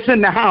thank you it's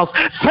in the house.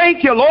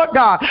 Thank you, Lord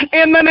God.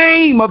 In the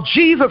name of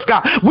Jesus,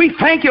 God. We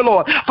thank you,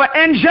 Lord, for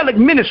angelic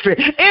ministry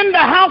in the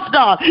house,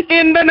 God.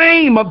 In the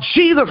name of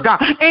Jesus,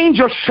 God.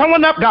 Angels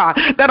showing up, God,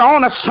 that are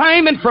on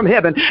assignment from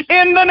heaven.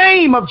 In the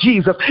name of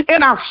Jesus.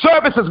 In our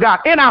services, God.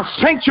 In our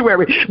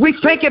sanctuary. We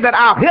thank you that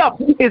our help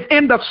is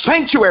in the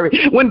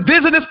sanctuary. When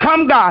visitors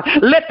come, God,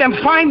 let them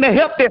find the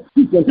help they're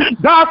seeking.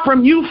 God,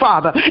 from you,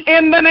 Father.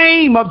 In the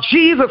name of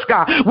Jesus,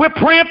 God. We're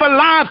praying for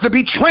lives to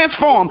be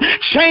transformed,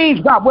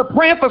 changed, God. We're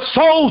praying for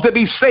souls to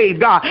be saved,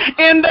 God.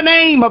 In the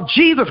name of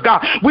Jesus,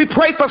 God. We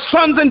pray for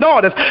sons and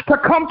daughters to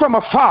come from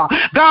afar.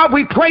 God,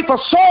 we pray for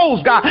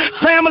souls, God.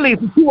 Families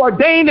who are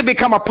ordained to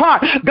become a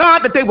part. God,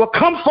 that they will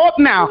come forth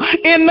now.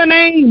 In the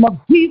name of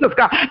Jesus,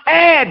 God.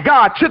 Add,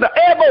 God, to the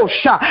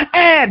Ebosha.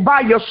 Add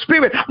by your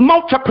spirit.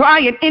 Multiply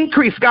and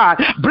increase,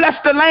 God. Bless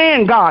the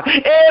land, God.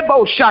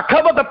 Ebosha.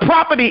 Cover the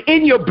property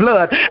in your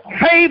blood.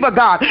 Favor,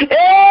 God.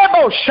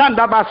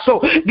 Eboshanda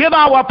baso. Give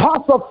our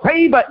apostle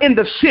favor in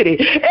the city.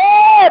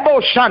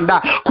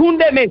 Eboshanda.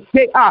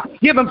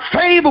 Give him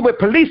favor with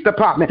police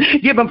department.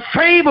 Give him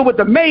favor with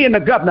the mayor and the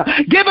governor.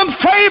 Give him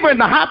favor in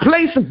the high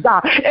places,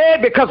 God.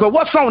 Because of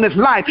what's on his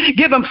life.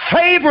 Give him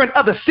favor in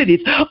other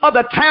cities,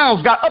 other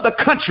towns, God, other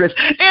countries.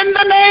 In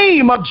the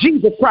name of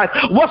Jesus Christ.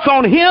 What's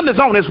on him is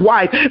on his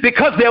wife.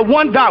 Because they're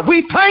one God.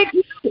 We thank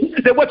you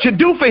that what you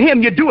do for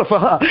him, you do it for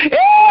her.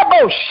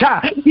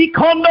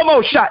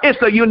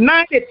 It's a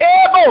united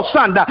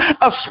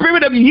a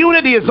spirit of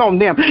unity is on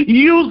them.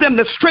 Use them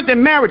to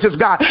strengthen marriages,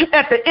 God,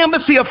 at the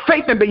Embassy of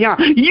Faith and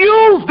beyond.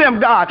 Use them,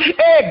 God,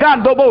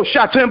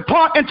 to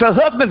impart into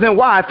husbands and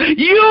wives.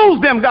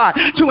 Use them, God,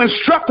 to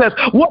instruct us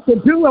what to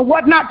do and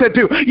what not to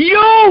do.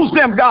 Use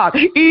them, God,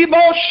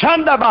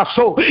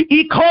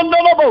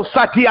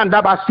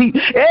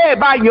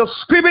 by your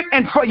spirit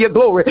and for your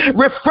glory.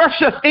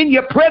 Refresh us in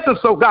your presence,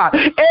 oh God.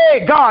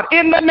 God,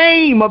 in the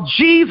name of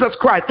Jesus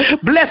Christ,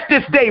 bless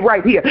this day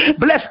right here.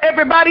 Bless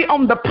everybody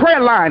on the prayer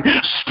line.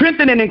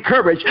 Strengthen and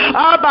encourage.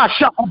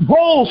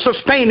 Uphold,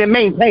 sustain, and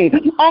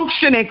maintain.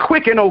 Unction and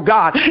quicken, oh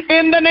God.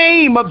 In the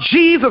name of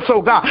Jesus,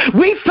 oh God.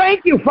 We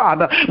thank you,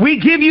 Father. We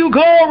give you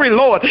glory,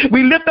 Lord.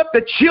 We lift up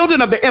the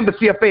children of the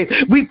Embassy of Faith.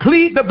 We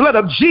plead the blood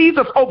of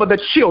Jesus over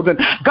the children.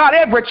 God,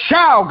 every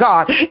child,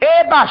 God. We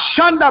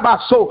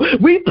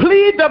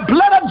plead the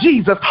blood of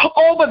Jesus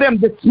over them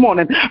this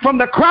morning. From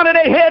the crown of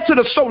their head to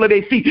the sole of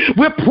their feet.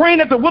 We're praying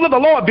that the will of the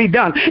Lord be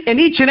done in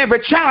each and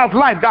every child's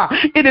life, God.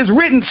 It is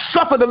written,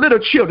 suffer the little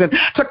children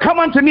to come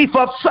unto me,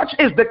 for such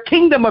is the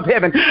kingdom of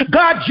heaven.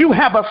 God, you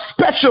have a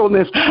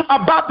specialness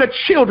about the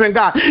children,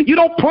 God. You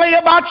don't play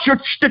about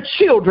the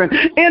children.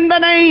 In the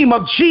name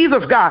of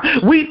Jesus, God,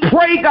 we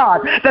pray,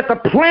 God, that the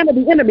plan of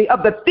the enemy,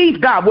 of the thief,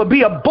 God, will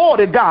be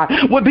aborted, God,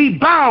 will be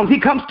bound. He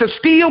comes to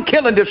steal,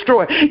 kill, and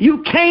destroy.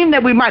 You came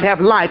that we might have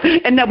life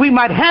and that we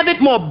might have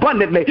it more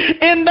abundantly.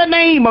 In the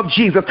name of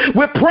Jesus,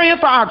 we're praying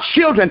for our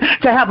children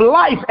to have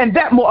life and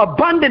that more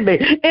abundantly.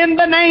 In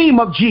the name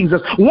of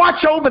Jesus,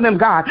 watch over them,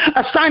 God.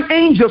 Assign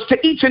angels to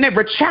each and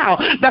every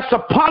child that's a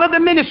part of the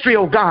ministry,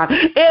 oh God.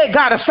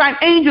 God, assign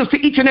angels to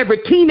each and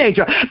every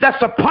teenager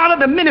that's a part of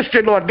the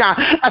ministry, Lord God.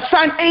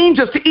 Assign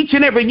angels to each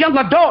and every young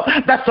adult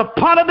that's a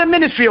part of the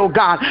ministry, oh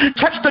God.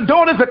 Touch the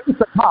daughters of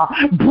Issachar.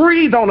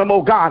 Breathe on them,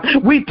 oh God.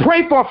 We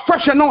pray for a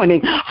fresh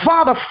anointing.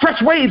 Father,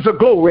 fresh waves of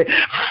glory.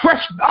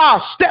 Fresh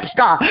steps,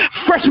 God.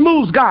 Fresh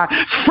moves, God.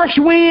 Fresh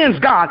winds,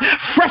 God.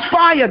 Fresh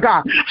fire,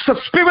 God. So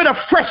spirit of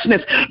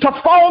freshness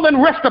to fall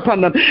and rest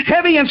upon them.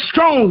 Heavy and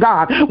strong,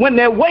 God. When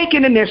they're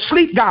waking in their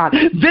sleep, God.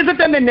 Visit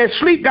them in their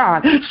sleep,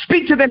 God.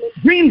 Speak to them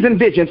in dreams and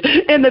visions.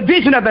 In the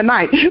vision of the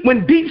night.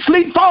 When deep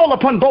sleep fall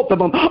upon both of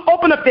them.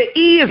 Open up their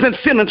ears and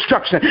feel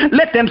instruction.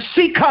 Let them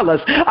see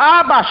colors.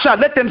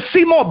 Let them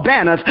see more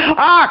banners.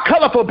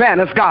 Colorful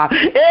banners, God.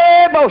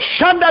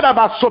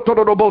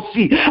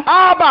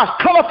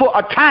 Colorful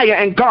attire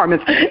and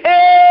garments.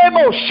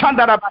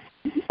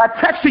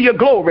 Attached to your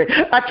glory,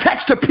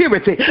 attached to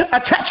purity,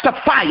 attached to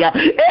fire,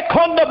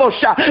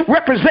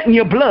 representing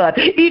your blood,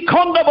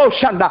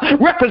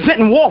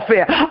 representing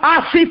warfare.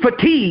 I see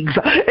fatigues.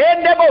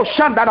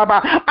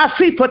 I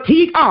see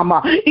fatigue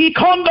armor.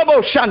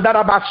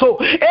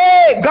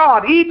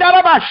 God,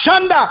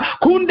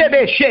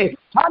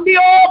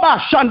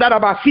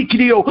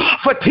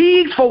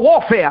 fatigues for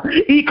warfare.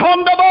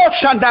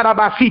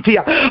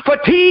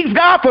 Fatigues,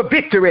 God, for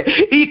victory.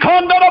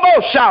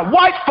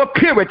 White for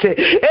purity.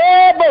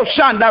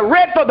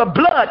 Red for the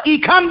blood.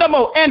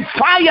 And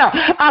fire.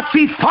 I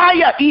see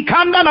fire.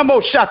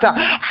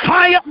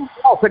 Fire on the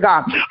altar,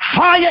 God.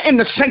 Fire in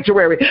the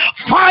sanctuary.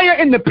 Fire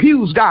in the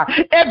pews, God.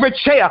 Every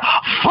chair.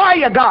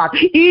 Fire, God.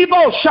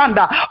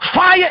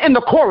 Fire in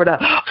the corridor.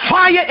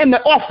 Fire in the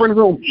offering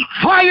room.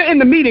 Fire in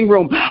the meeting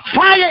room.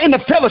 Fire in the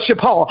fellowship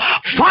hall.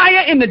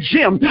 Fire in the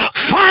gym.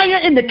 Fire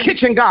in the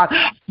kitchen, God.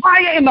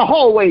 Fire in the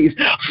hallways.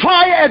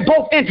 Fire at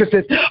both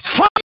entrances.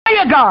 Fire,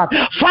 God.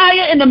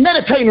 Fire in the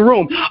meditating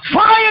room.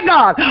 Fire,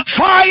 God.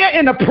 Fire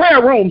in the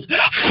prayer rooms.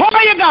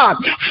 Fire, God.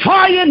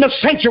 Fire in the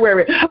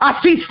sanctuary. I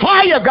see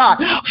fire, God.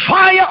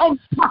 Fire on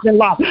the parking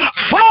lot.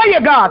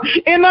 Fire, God.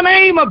 In the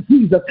name of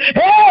Jesus.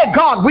 Hey,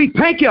 God, we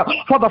thank you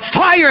for the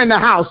fire in the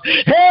house.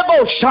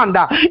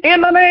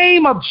 In the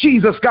name of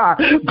Jesus,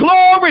 God.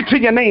 Glory to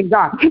your name,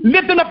 God.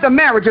 Lifting up the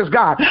marriages,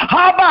 God.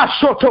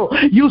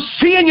 You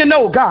see and you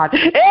know, God.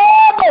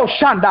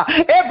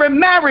 Every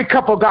married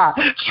couple, God.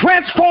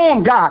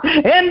 Transform, God.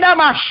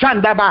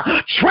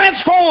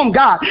 Transform,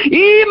 God.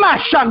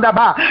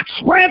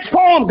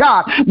 Transform,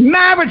 God.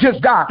 Marriages,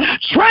 God.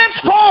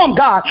 Transform,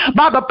 God,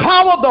 by the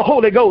power of the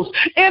Holy Ghost.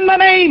 In the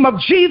name of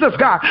Jesus,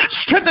 God.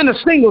 Strengthen the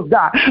singles,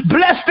 God.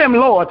 Bless them,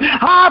 Lord.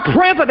 I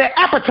pray for their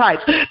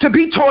appetites to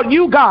be toward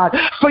you, God.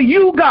 For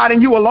you, God,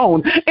 and you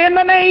alone. In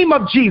the name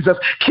of Jesus.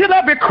 Kill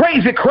every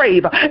crazy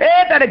crave.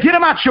 That'll get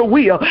them out your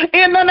will.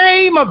 In the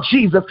name of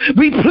Jesus.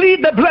 We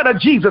plead the blood of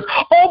Jesus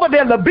over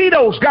their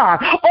libidos,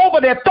 God.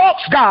 Over their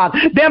thoughts, God,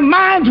 their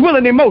minds, will,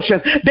 and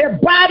emotions, their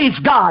bodies,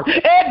 God,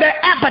 and their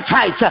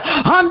appetites.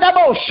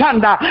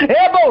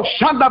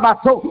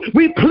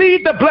 We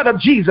plead the blood of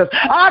Jesus.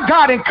 Our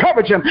God,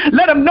 encourage them.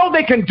 Let them know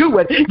they can do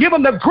it. Give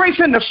them the grace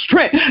and the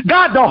strength,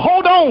 God, to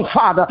hold on,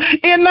 Father,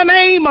 in the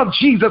name of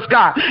Jesus,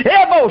 God.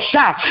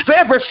 For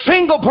every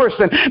single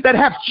person that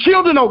have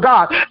children, oh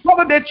God,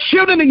 cover their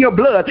children in your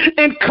blood.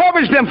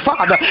 Encourage them,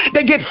 Father.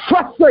 They get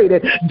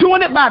frustrated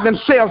doing it by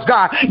themselves,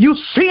 God. You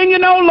see and you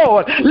know,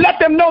 Lord. Let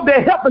them know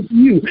their help is in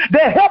you.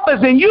 Their help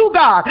is in you,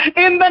 God,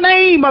 in the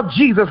name of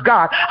Jesus,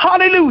 God.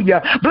 Hallelujah.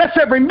 Hallelujah. Bless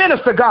every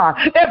minister, God,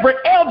 every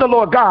elder,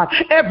 Lord God,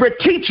 every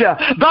teacher,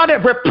 God,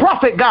 every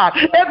prophet, God,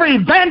 every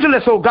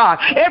evangelist, oh God,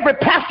 every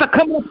pastor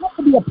coming up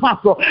to the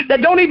apostle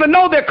that don't even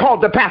know they're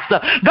called the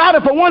pastor. God,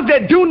 if the ones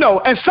that do know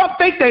and some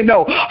think they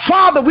know,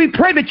 Father, we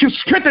pray that you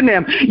strengthen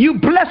them. You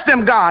bless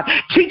them, God.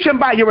 Teach them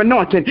by your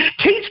anointing.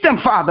 Teach them,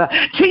 Father.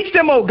 Teach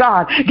them, oh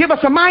God. Give us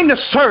a mind to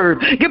serve.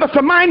 Give us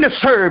a mind to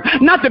serve,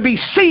 not to be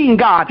seen,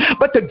 God,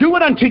 but to do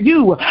it unto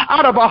you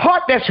out of a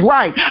heart that's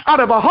right, out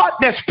of a heart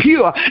that's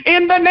pure.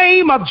 In the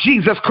name of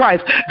Jesus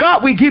Christ,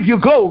 God, we give you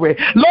glory.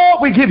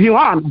 Lord, we give you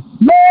honor.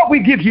 Lord,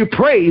 we give you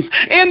praise.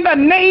 In the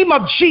name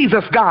of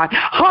Jesus, God.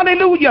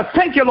 Hallelujah.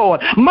 Thank you,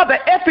 Lord. Mother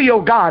Effie,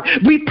 oh God,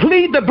 we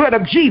plead the blood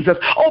of Jesus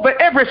over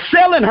every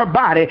cell in her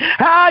body.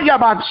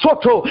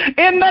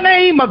 In the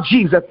name of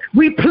Jesus,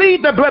 we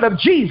plead the blood of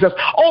Jesus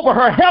over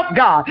her health,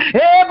 God.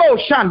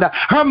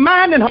 Her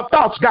mind and her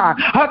thoughts, God.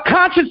 Her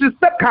conscious and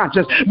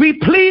subconscious. We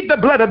plead the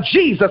blood of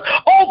Jesus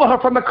over her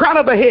from the crown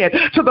of her head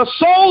to the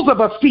soles of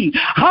her feet.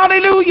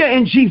 Hallelujah,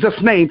 in Jesus'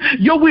 name.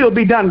 Your will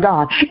be done,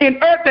 God,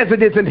 in earth as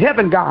it is in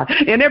heaven, God,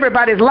 in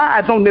everybody's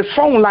lives on this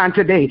phone line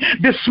today.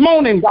 This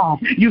morning, God,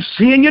 you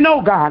see and you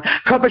know, God.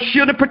 Cover,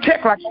 shield, and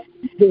protect like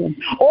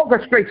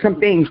orchestrate some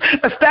things,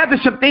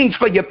 establish some things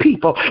for your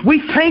people.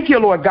 We thank you,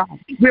 Lord God.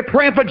 We're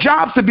praying for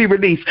jobs to be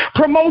released,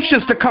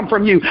 promotions to come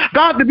from you,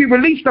 God, to be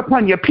released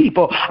upon your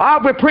people.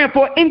 We're praying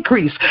for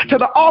increase to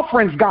the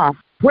offerings, God.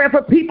 Pray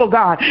for people,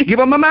 God. Give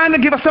us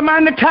a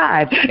mind to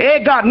tithe.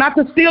 God, not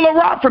to steal or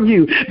rob from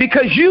you.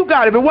 Because you,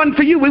 God, if it wasn't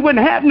for you, we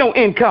wouldn't have no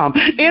income.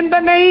 In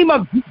the name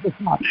of Jesus,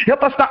 God.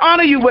 Help us to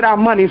honor you with our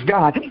monies,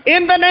 God.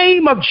 In the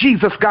name of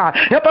Jesus, God.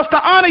 Help us to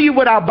honor you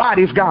with our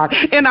bodies, God.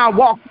 In our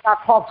walks, our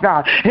talks,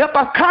 God. Help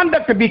our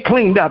conduct to be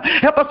cleaned up.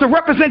 Help us to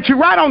represent you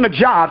right on the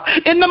job,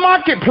 in the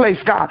marketplace,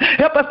 God.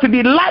 Help us to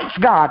be lights,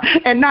 God,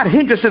 and not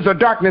hindrances or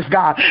darkness,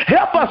 God.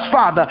 Help us,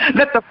 Father.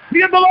 Let the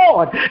fear of the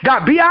Lord,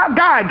 God, be our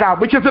guide, God,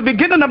 which is the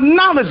beginning of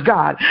knowledge,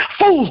 God.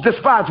 Fools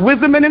despise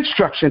wisdom and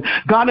instruction,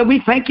 God, and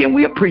we thank you and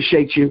we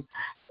appreciate you.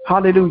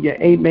 Hallelujah.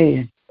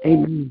 Amen.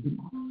 Amen.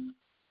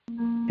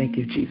 Thank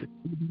you, Jesus.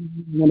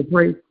 You want to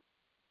pray?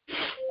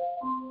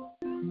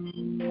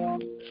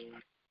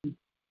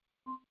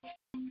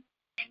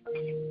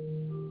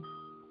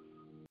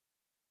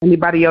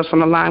 Anybody else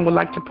on the line would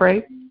like to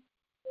pray?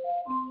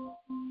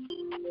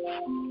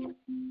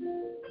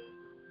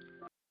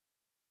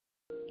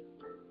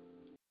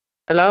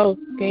 Hello,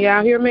 can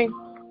y'all hear me?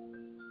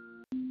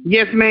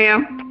 Yes,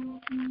 ma'am.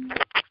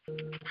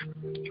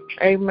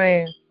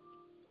 Amen.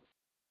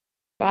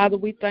 Father,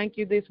 we thank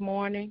you this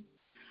morning.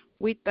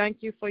 We thank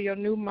you for your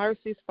new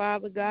mercies,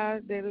 Father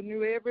God, that are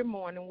new every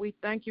morning. We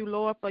thank you,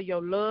 Lord, for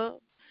your love,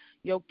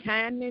 your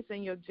kindness,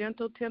 and your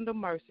gentle, tender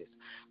mercies.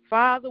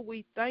 Father,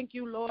 we thank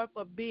you, Lord,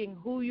 for being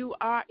who you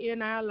are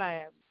in our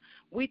lives.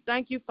 We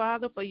thank you,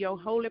 Father, for your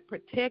holy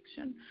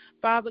protection.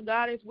 Father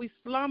God, as we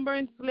slumber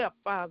and slept,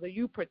 Father,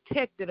 you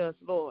protected us,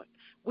 Lord.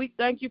 We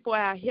thank you for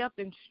our health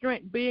and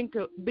strength,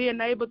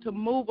 being able to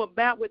move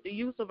about with the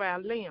use of our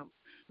limbs.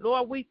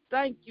 Lord, we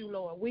thank you,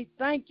 Lord. We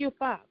thank you,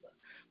 Father.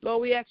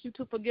 Lord, we ask you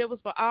to forgive us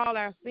for all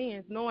our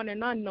sins, knowing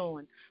and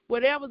unknowing.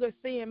 Whatever the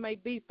sin may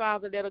be,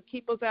 Father, that'll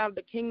keep us out of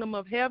the kingdom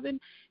of heaven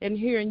and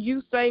hearing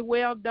you say,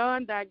 well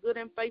done, thy good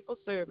and faithful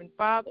servant.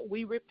 Father,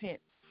 we repent.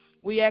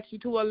 We ask you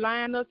to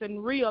align us and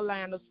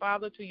realign us,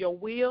 Father, to your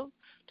will,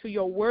 to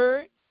your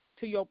word,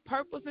 to your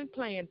purpose and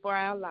plan for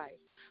our life.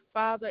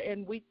 Father,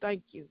 and we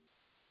thank you.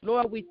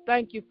 Lord, we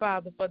thank you,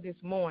 Father, for this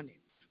morning.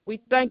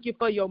 We thank you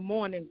for your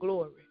morning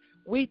glory.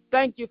 We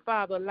thank you,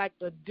 Father, like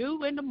the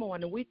dew in the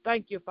morning. We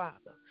thank you,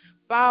 Father,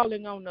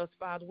 falling on us,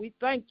 Father. We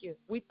thank you.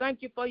 We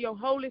thank you for your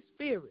Holy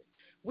Spirit.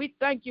 We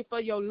thank you for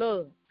your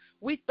love.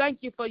 We thank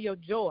you for your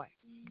joy.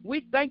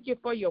 We thank you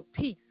for your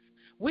peace.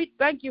 We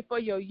thank you for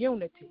your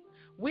unity.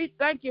 We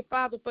thank you,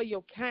 Father, for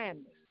your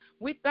kindness.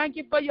 We thank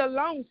you for your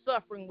long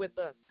suffering with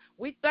us.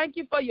 We thank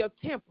you for your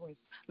temperance.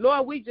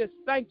 Lord, we just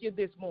thank you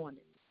this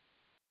morning.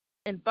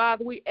 And,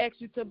 Father, we ask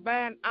you to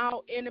bind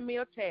all enemy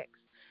attacks.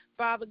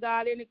 Father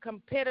God, any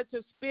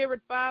competitive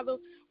spirit, Father,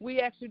 we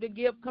ask you to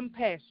give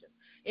compassion.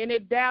 Any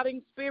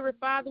doubting spirit,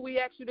 Father, we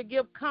ask you to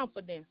give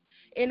confidence.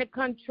 Any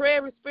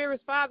contrary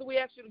spirits, Father, we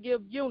ask you to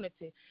give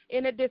unity.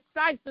 Any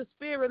decisive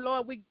spirit,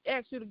 Lord, we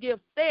ask you to give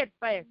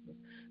steadfastness.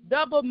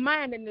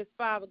 Double-mindedness,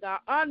 Father God,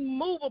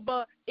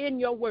 unmovable in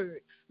your word.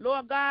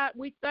 Lord God,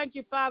 we thank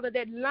you, Father,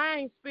 that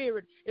lying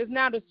spirit is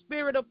now the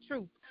spirit of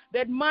truth.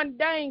 That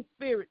mundane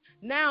spirit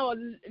now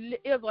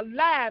is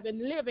alive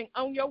and living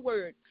on your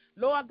word.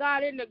 Lord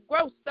God, in the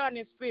growth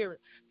stunning spirit,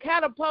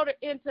 catapulted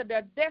into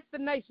the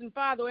destination,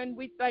 Father, and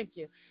we thank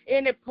you.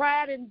 In the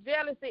pride and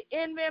jealousy,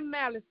 envy and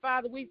malice,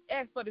 Father, we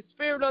ask for the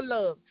spirit of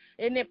love.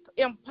 In the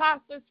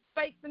imposters,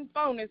 fakes, and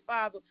phonies,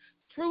 Father,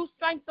 true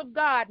saints of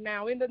God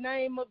now, in the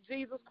name of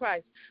Jesus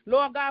Christ.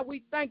 Lord God,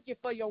 we thank you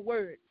for your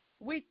word.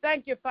 We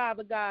thank you,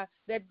 Father God,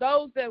 that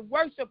those that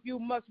worship you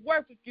must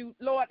worship you,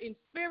 Lord, in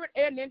spirit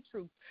and in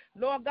truth.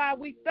 Lord God,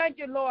 we thank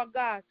you, Lord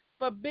God,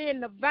 for being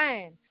the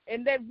vine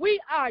and that we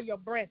are your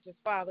branches,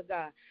 Father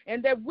God,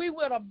 and that we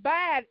will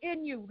abide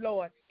in you,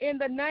 Lord, in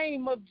the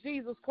name of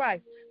Jesus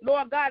Christ.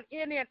 Lord God,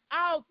 in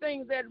all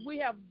things that we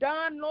have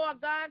done,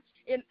 Lord God,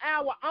 in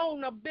our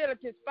own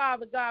abilities,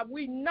 Father God,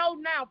 we know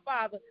now,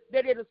 Father,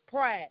 that it is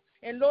pride.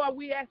 And Lord,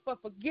 we ask for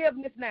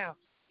forgiveness now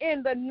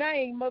in the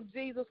name of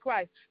Jesus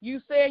Christ. You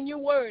say in your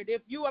word,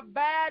 if you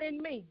abide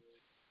in me,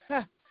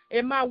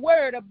 and my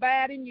word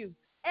abide in you,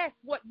 ask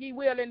what ye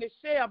will, and it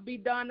shall be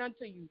done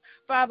unto you.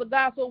 Father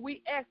God, so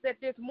we ask that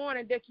this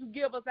morning that you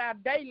give us our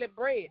daily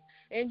bread,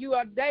 and you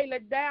are daily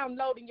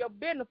downloading your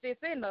benefits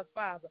in us,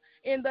 Father,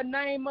 in the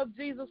name of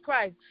Jesus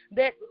Christ,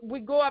 that we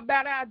go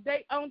about our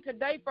day on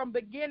today from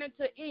beginning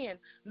to end,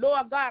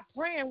 Lord God,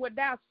 praying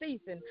without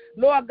ceasing,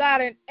 Lord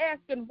God, and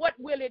asking what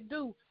will it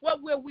do,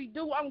 what will we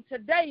do on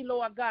today,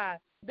 Lord God,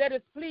 that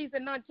is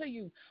pleasing unto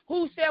you.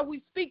 Who shall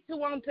we speak to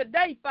on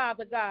today,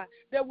 Father God,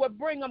 that will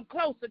bring them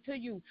closer to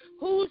you?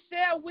 Who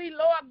shall we,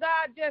 Lord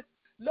God, just,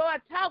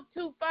 Lord, talk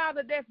to,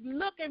 Father, that's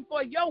looking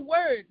for your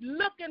word,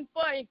 looking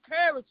for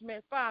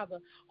encouragement, Father?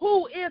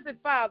 Who is it,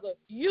 Father?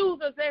 Use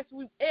us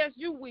as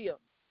you will.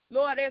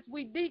 Lord, as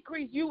we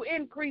decrease, you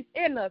increase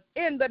in us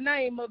in the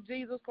name of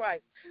Jesus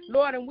Christ.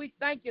 Lord, and we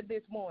thank you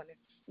this morning.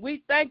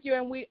 We thank you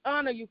and we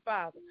honor you,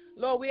 Father.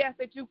 Lord, we ask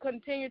that you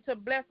continue to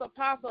bless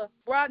Apostle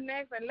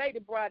Broadnax and Lady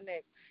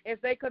Broadnax as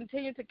they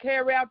continue to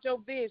carry out your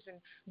vision,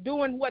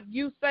 doing what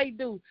you say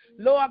do.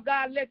 Lord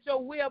God, let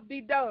your will be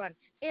done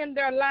in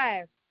their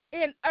lives,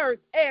 in earth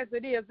as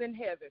it is in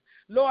heaven.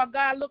 Lord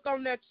God, look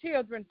on their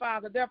children,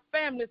 Father, their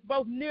families,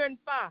 both near and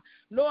far.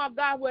 Lord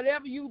God,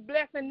 whatever you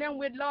blessing them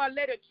with, Lord,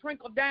 let it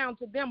trickle down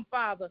to them,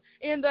 Father,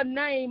 in the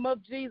name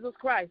of Jesus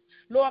Christ.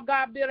 Lord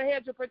God, build a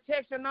hedge of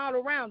protection all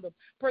around them.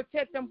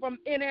 Protect them from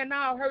any and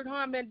all hurt,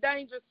 harm, and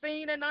danger,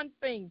 seen and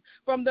unseen,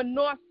 from the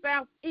north,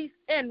 south, east,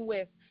 and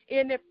west.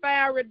 Any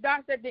fiery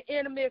darts that the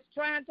enemy is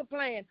trying to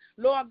plan,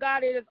 Lord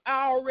God, it is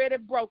already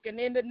broken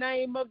in the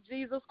name of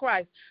Jesus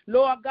Christ.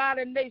 Lord God,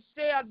 and they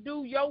shall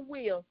do your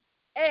will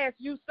as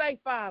you say,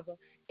 Father,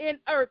 in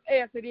earth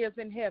as it is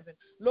in heaven.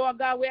 Lord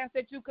God, we ask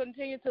that you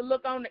continue to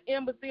look on the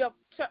Embassy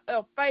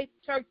of Faith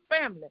Church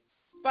family.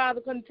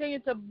 Father, continue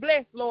to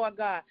bless, Lord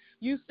God.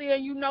 You see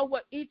and you know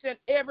what each and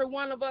every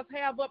one of us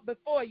have up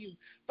before you.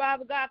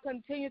 Father God,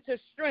 continue to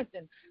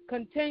strengthen.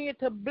 Continue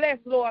to bless,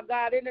 Lord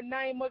God, in the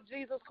name of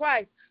Jesus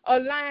Christ.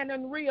 Align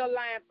and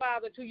realign,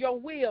 Father, to your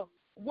will,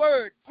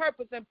 word,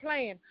 purpose, and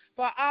plan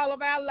for all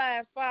of our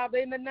lives, Father,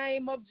 in the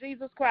name of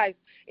Jesus Christ.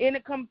 In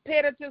the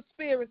competitive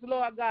spirits,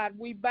 Lord God,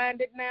 we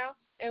bind it now.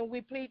 And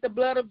we plead the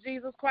blood of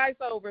Jesus Christ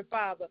over it,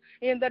 Father,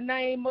 in the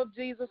name of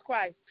Jesus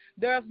Christ.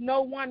 There's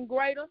no one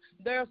greater.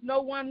 There's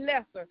no one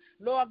lesser,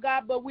 Lord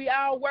God, but we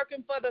are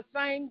working for the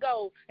same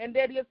goal, and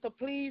that is to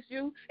please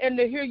you and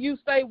to hear you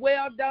say,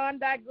 well done,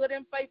 thy good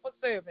and faithful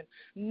servant.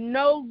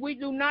 No, we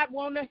do not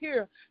want to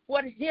hear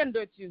what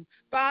hindered you,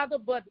 Father,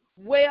 but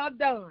well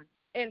done.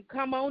 And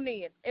come on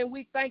in. And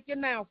we thank you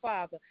now,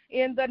 Father,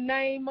 in the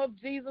name of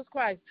Jesus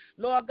Christ.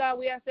 Lord God,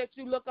 we ask that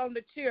you look on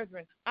the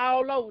children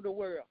all over the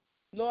world.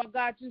 Lord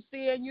God, you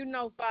see and you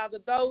know, Father,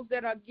 those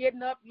that are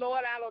getting up,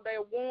 Lord, out of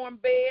their warm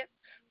beds,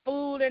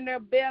 food in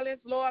their bellies,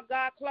 Lord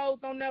God,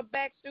 clothes on their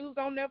back, shoes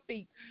on their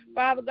feet.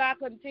 Father God,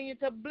 continue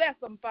to bless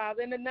them,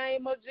 Father, in the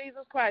name of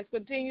Jesus Christ.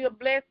 Continue to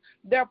bless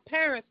their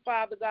parents,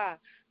 Father God,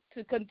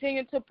 to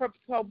continue to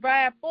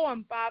provide for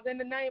them, Father, in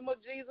the name of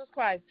Jesus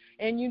Christ.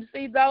 And you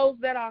see those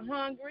that are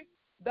hungry,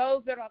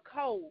 those that are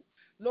cold,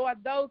 Lord,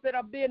 those that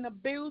are being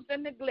abused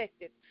and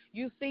neglected.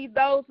 You see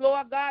those,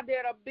 Lord God,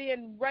 that are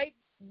being raped,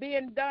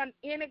 being done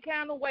any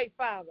kind of way,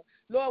 Father.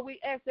 Lord, we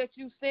ask that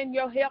you send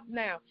your help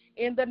now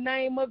in the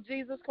name of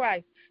Jesus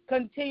Christ.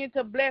 Continue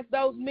to bless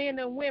those men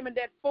and women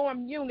that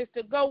form units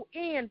to go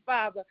in,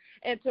 Father,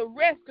 and to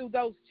rescue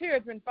those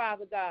children,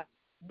 Father God.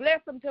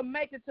 Bless them to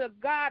make it to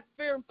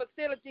God-fearing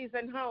facilities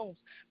and homes.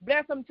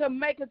 Bless them to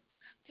make it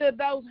to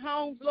those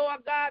homes,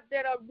 Lord God,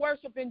 that are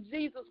worshiping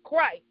Jesus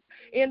Christ.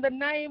 In the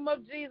name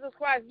of Jesus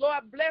Christ,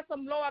 Lord, bless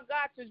them, Lord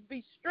God, to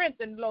be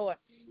strengthened, Lord,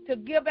 to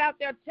give out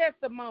their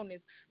testimonies,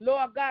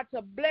 Lord God,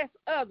 to bless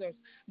others.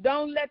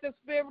 Don't let the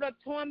spirit of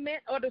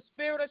torment or the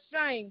spirit of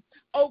shame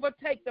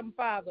overtake them,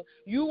 Father.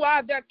 You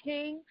are their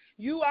King.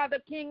 You are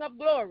the King of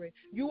glory.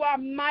 You are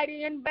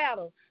mighty in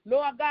battle,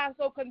 Lord God,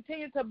 so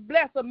continue to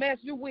bless them as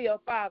you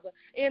will, Father,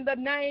 in the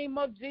name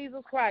of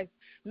Jesus Christ.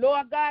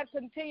 Lord God,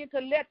 continue to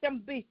let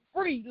them be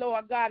free,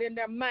 Lord God, in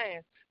their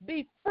minds.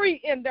 Be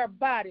free in their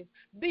bodies.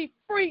 Be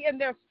free in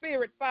their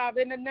spirit, Father,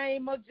 in the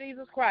name of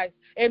Jesus Christ.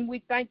 And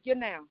we thank you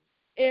now.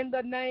 In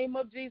the name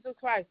of Jesus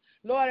Christ.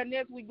 Lord, and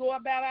as we go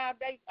about our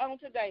day on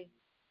today,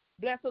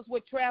 bless us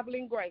with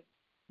traveling grace.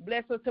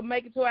 Bless us to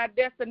make it to our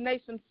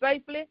destination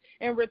safely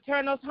and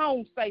return us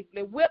home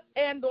safely with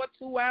and or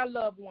to our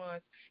loved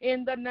ones.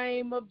 In the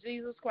name of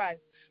Jesus Christ.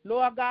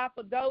 Lord God,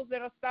 for those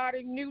that are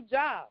starting new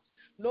jobs,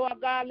 Lord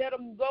God, let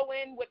them go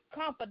in with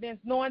confidence,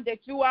 knowing that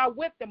you are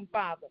with them,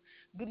 Father.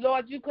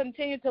 Lord, you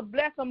continue to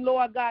bless them,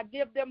 Lord God.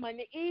 Give them an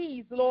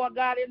ease, Lord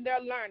God, in their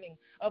learning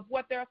of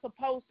what they're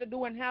supposed to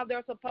do and how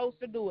they're supposed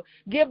to do it.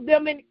 Give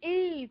them an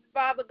ease,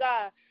 Father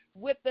God,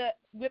 with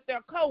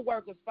their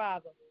co-workers,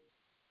 Father.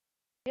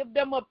 Give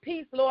them a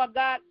peace, Lord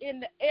God, in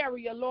the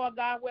area, Lord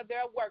God, where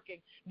they're working.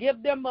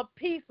 Give them a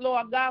peace,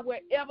 Lord God,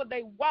 wherever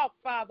they walk,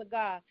 Father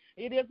God.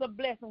 It is a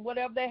blessing.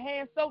 Whatever their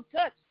hands so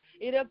touch,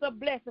 it is a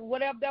blessing.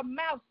 Whatever their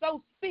mouth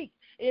so speak,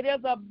 it is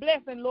a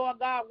blessing, Lord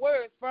God,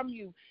 words from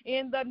you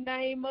in the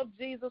name of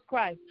Jesus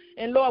Christ.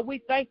 And, Lord,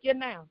 we thank you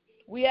now.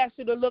 We ask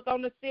you to look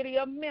on the city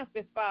of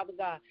Memphis, Father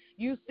God.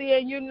 You see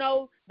and you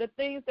know the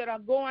things that are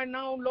going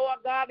on, Lord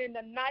God, in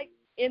the night,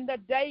 in the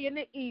day, in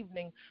the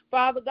evening.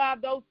 Father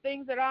God, those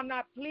things that are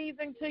not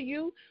pleasing to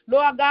you,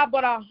 Lord God,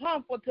 but are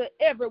harmful to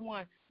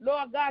everyone.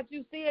 Lord God,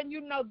 you see and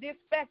you know,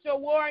 dispatch your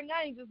warring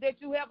angels that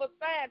you have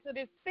assigned to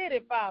this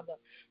city, Father,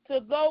 to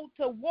go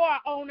to war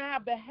on our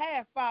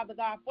behalf, Father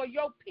God, for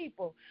your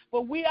people.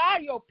 For we are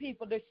your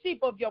people, the sheep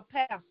of your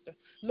pastor.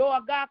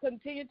 Lord God,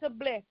 continue to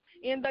bless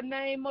in the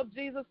name of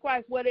Jesus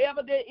Christ.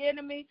 Whatever the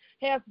enemy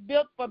has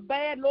built for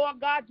bad,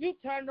 Lord God, you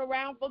turn it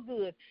around for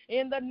good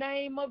in the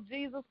name of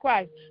Jesus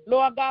Christ.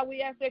 Lord God,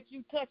 we ask that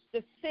you touch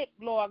the sick,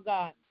 Lord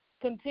God.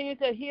 Continue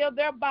to heal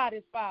their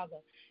bodies, Father.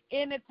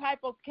 Any type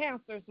of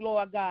cancers,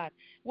 Lord God.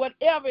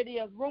 Whatever it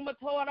is,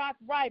 rheumatoid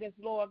arthritis,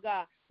 Lord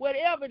God.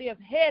 Whatever it is,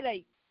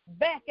 headaches,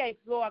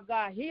 backaches, Lord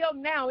God. Heal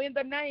now in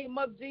the name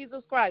of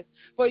Jesus Christ.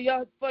 For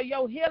your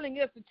healing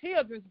is the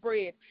children's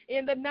bread.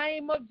 In the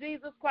name of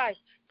Jesus Christ.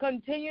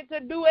 Continue to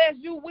do as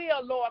you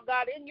will, Lord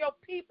God, in your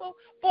people,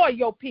 for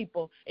your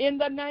people. In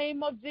the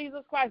name of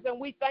Jesus Christ. And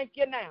we thank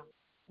you now.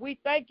 We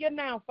thank you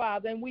now,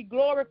 Father, and we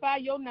glorify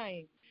your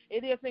name.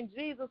 It is in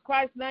Jesus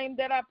Christ's name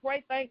that I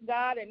pray. Thank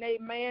God, and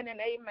amen and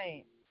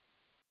amen.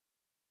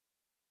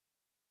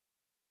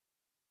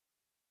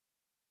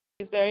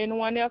 Is there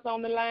anyone else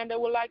on the line that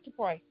would like to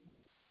pray?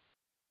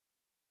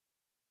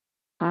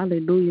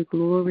 Hallelujah,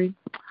 glory.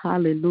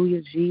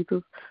 Hallelujah,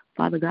 Jesus.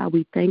 Father God,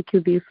 we thank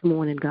you this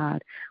morning,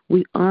 God.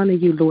 We honor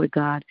you, Lord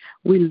God.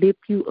 We lift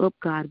you up,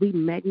 God. We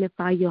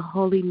magnify your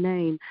holy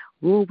name.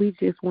 Lord, we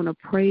just want to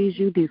praise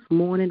you this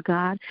morning,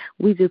 God.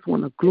 We just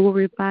want to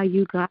glorify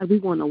you, God. We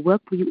want to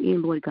welcome you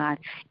in, Lord God,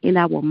 in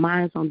our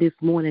minds on this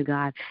morning,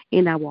 God,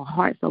 in our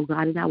hearts, oh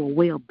God, in our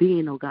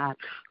well-being, oh God.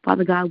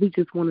 Father God, we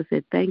just want to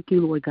say thank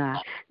you, Lord God.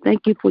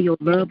 Thank you for your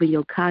love and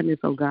your kindness,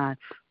 oh God.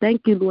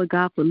 Thank you, Lord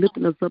God, for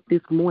lifting us up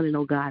this morning,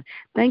 oh God.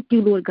 Thank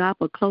you, Lord God,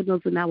 for clothing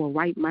us in our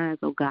right minds,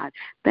 oh God.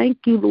 Thank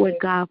you, Lord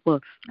God, for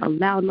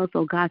allowing us,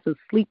 oh God, to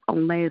sleep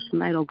on last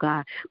night, oh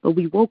God. But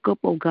we woke up,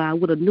 oh God,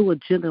 with a new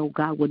agenda, oh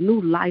God, with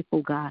new life,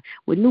 oh God,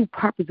 with new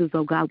purposes,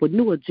 oh God, with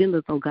new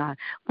agendas, oh God.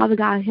 Father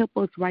God, help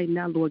us right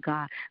now, Lord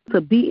God,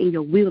 to be in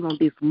your will on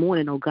this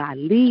morning, oh God.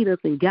 Lead us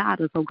and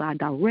guide us, oh God.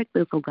 Direct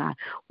us, oh God.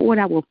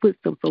 Order our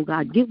footsteps, oh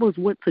God. Give us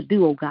what to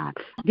do, oh God.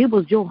 Give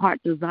us your heart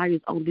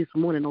desires on this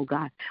morning, oh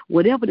God.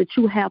 Whatever that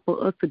you have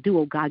for us to do,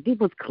 oh God.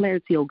 Give us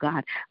clarity, oh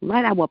God.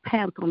 Light our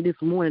paths on this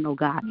morning, oh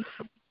God.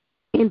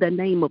 In the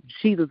name of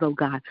Jesus, oh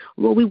God.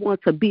 Lord, we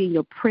want to be in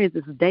your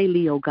presence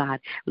daily, oh God.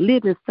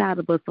 Live inside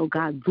of us, oh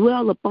God.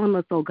 Dwell upon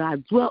us, oh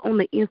God. Dwell on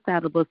the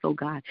inside of us, oh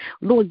God.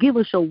 Lord, give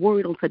us your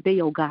word on today,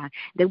 oh God,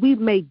 that we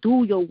may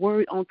do your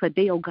word on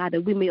today, oh God,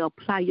 that we may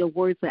apply your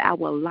word to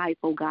our life,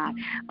 oh God.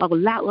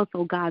 Allow us,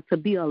 oh God, to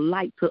be a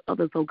light to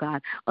others, oh God.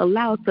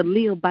 Allow us to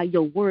live by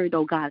your word,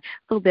 oh God,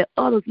 so that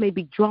others may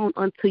be drawn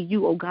unto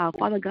you, oh God.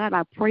 Father God,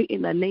 I pray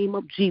in the name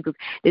of Jesus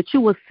that you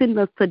will send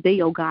us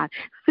today, oh God.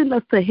 Send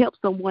us to help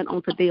someone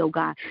on today, oh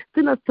God.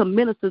 Send us to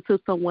minister to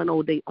someone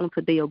on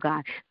today, oh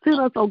God. Send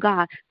us, oh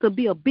God, to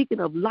be a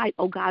beacon of light,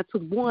 oh God, to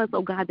ones,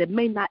 oh God, that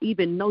may not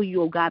even know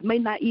you, oh God, may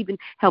not even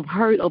have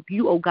heard of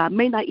you, oh God,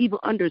 may not even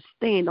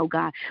understand, oh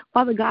God.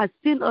 Father God,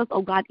 send us,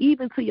 oh God,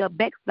 even to your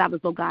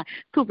backsliders, oh God,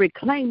 to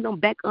reclaim them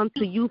back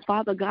unto you,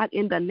 Father God,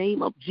 in the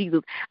name of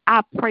Jesus.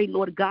 I pray,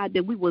 Lord God,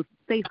 that we will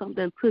say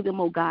something to them,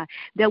 oh God,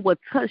 that will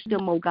touch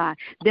them, oh God,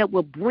 that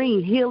will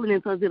bring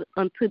healing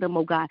unto them,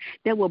 oh God,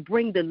 that will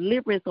bring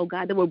deliverance, oh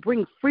God, that will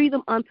bring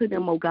freedom unto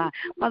them, oh God.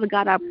 Father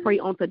God, I pray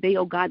on today,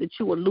 oh God, that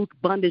you will loose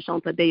bondage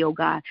on today, oh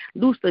God.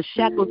 Loose the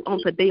shackles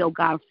on today, oh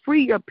God.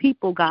 Free your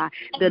people, God.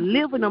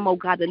 Deliver them, oh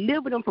God.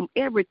 Deliver them from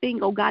everything,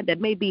 oh God,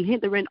 that may be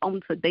hindering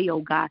on today,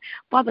 oh God.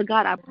 Father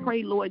God, I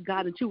pray, Lord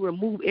God, that you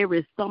remove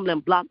every stumbling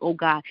block, oh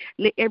God.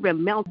 Let every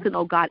mountain,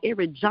 oh God,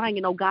 every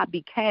giant, oh God,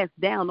 be cast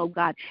down, oh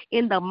God,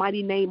 in the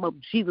mighty name of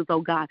Jesus,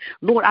 oh God.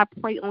 Lord, I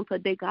pray on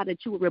today, God,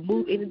 that you will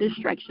remove any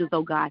distractions,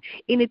 oh God.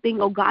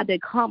 Anything, oh God,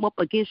 that come up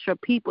against your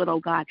people, oh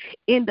God,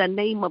 in the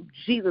name of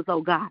Jesus,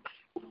 oh God.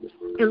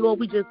 And Lord,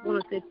 we just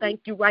want to say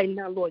thank you right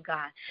now, Lord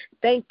God.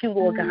 Thank you,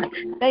 Lord God.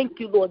 Thank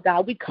you, Lord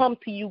God. We come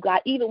to you,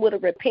 God, even with a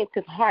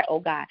repentant heart, oh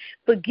God.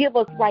 Forgive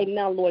us right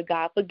now, Lord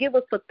God. Forgive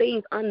us for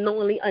things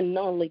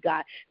unknowingly,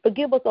 God.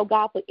 Forgive us, oh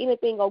God, for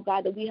anything, oh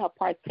God, that we have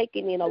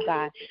partaken in, oh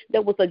God,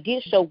 that was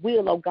against your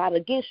will, oh God,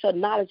 against your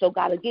knowledge, oh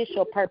God, against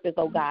your purpose,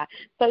 oh God.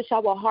 Search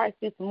our hearts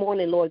this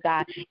morning, Lord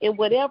God. And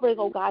whatever is,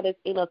 oh God, that's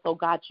in us, oh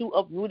God, you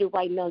uprooted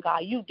right now,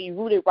 God. You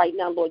derooted right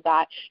now, Lord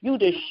God. You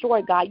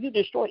destroy, God. You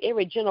destroy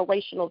every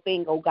generational thing,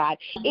 anything, oh God.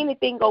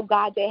 Anything, oh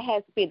God, that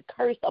has been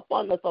cursed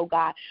upon us, oh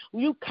God.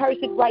 You curse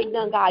it right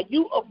now, God.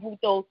 You uproot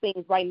those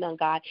things right now,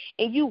 God.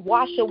 And you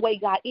wash away,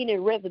 God, any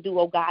residue,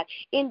 oh God.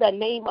 In the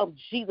name of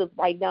Jesus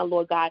right now,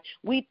 Lord God.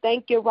 We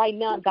thank you right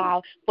now,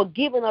 God, for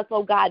giving us,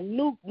 oh God,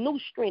 new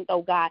strength,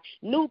 oh God,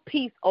 new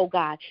peace, oh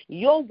God.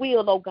 Your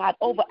will, oh God,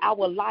 over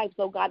our lives,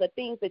 oh God, the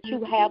things that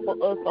you have for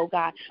us, oh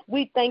God.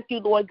 We thank you,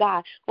 Lord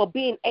God, for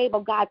being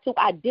able, God, to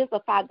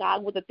identify,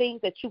 God, with the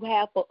things that you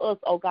have for us,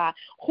 oh God,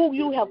 who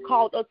you have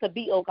called us to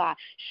be, oh God.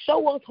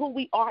 Show us who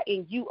we are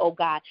in you, oh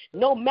God.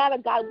 No matter,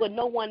 God, what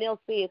no one else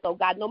says, oh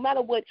God, no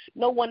matter what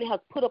no one has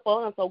put up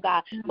on us, oh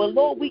God. But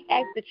Lord, we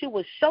ask that you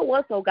will show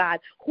us, oh God,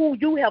 who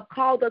you have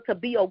called us to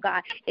be, oh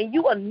God, and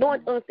you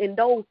anoint us in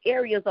those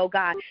areas, oh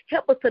God.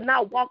 Help us to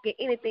not walk in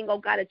anything, oh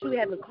God, that you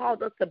haven't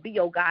called us to be,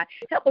 oh God.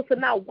 Help us to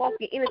not walk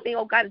in anything,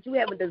 oh God, that you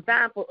haven't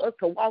designed for us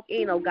to walk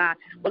in, oh God.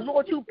 But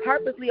Lord, you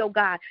purposely, oh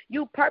God,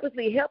 you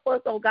purposely help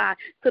us, oh God,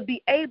 to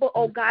be able,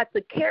 oh God,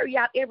 to carry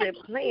out every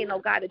plan, oh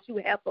God, that you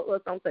have for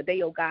us on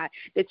today, oh God,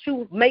 that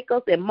you make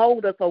us and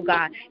mold us, oh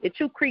God, that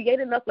you create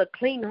in us a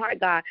clean heart,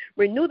 God.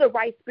 Renew the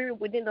right spirit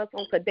within us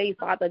on today,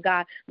 Father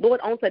God.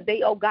 Lord, on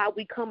today, oh God,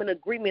 we come in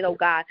agreement, oh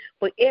God,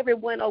 for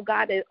everyone, oh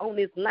God, that's on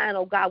this line,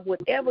 oh God,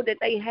 whatever that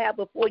they have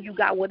before you,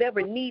 God,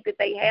 whatever need that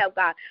they have,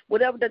 God,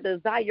 whatever the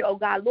desire, oh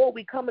God, Lord,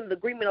 we come in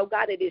agreement, oh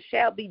God, that it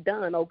shall be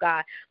done, oh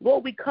God.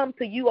 Lord, we come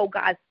to you, oh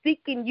God,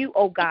 seeking you,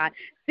 oh God,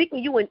 seeking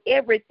you in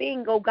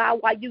everything, oh God,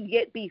 while you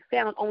yet be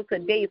found on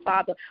today,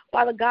 Father.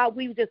 Father God,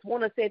 we just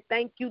want to say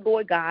thank you,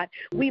 Lord God.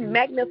 We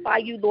magnify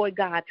you, Lord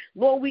God.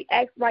 Lord, we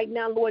ask right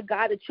now, Lord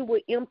God, that you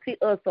will empty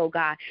us, oh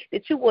God,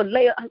 that you will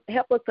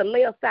help us to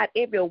lay aside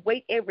every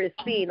weight, every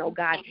sin, oh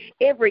God,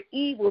 every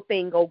evil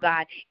thing, oh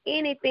God,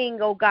 anything,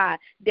 oh God,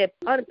 that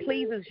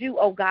unpleases you,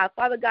 oh God.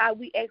 Father God,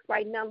 we ask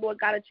right now, Lord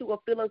God, that you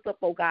will fill us up,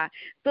 oh God.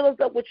 Fill us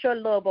up with your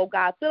love, oh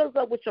God. Fill us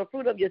up with your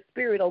fruit of your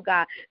spirit, oh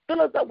God.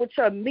 Fill us up with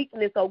your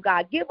meekness, oh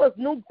God. Give us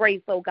new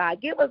grace, oh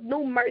God. Give us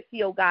new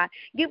mercy, oh God.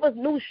 Give us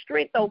new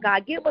strength, oh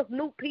God. Give us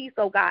new peace,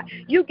 oh God.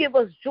 You give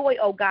us joy,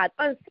 oh God,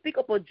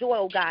 unspeakable joy,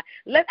 oh God.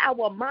 Let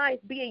our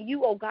minds be in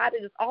you, oh God.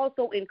 It is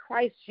also in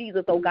Christ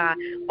Jesus, oh God.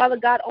 Father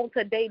God, on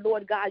today,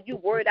 Lord God, you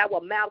word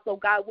our mouths, oh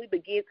God. We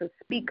begin to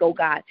speak, oh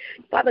God.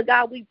 Father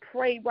God, we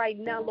pray right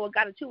now, Lord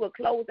God, that you will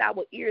close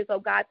our ears, oh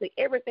God, to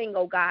everything,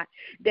 oh God,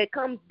 that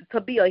comes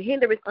to be a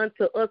hindrance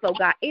unto us, oh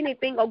God.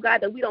 Anything, oh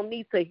God, that we don't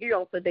need to hear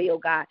on today, oh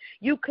God.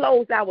 You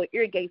close our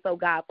ear gates, oh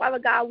God. Father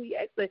God, we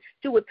ask that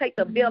you would take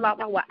the veil off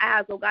our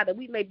eyes, oh God, that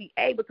we may be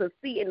able to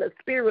see in the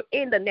spirit,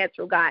 in the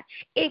natural, God.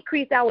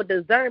 Increase our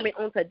discernment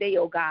on today,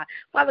 oh God.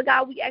 Father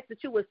God, we ask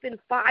that you would send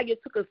fire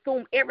to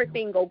consume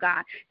everything, oh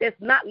God, that's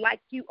not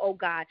like you, oh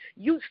God.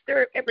 You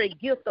stir every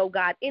gift, oh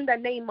God, in the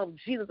name of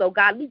Jesus, oh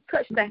God. You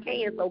touch the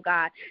hands, oh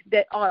God,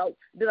 that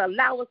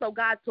allow us, oh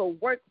God, to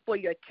work for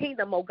your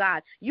kingdom, oh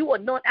God. You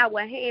anoint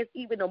our hands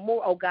even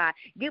more, oh God.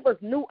 Give us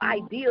new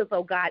ideas,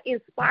 oh God,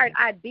 inspired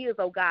ideas,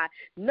 oh God.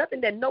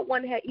 Nothing that no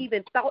one had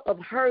even thought of,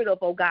 heard of,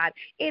 oh God,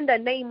 in the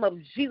name of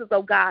Jesus,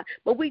 oh God.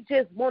 But we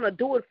just want to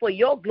do it for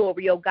your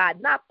glory, oh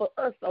God, not for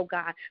us, oh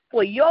God,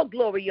 for your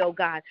glory, oh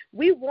God.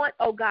 We want,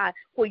 oh God,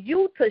 for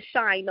you to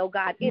shine, oh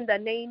God, in the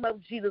name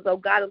of Jesus, oh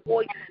God. And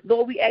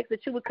Lord, we ask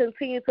that you would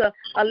continue to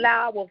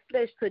allow our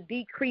flesh to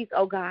decrease,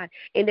 oh God,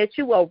 and that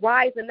you will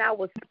rise in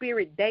our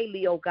spirit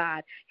daily, oh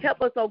God.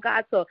 Help us, oh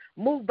God, to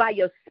move by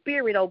your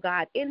spirit, oh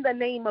God, in the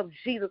name of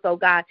Jesus, oh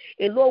God.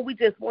 And Lord, we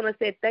just want to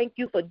say thank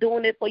you for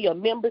doing it for your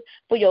members,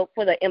 for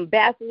the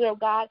ambassador, oh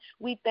God.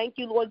 We thank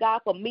you, Lord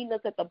God, for meeting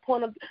us at the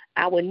point of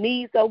our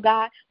needs, oh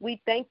God.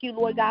 We thank you,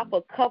 Lord God,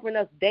 for covering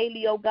us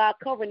daily, oh God,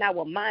 covering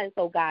our minds,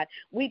 oh God.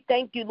 We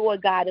thank you,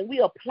 Lord God, and we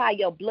apply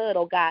your blood,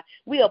 oh God.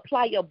 We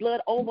apply your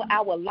blood over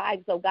our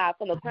lives, oh God,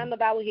 from the crown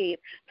of our head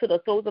to the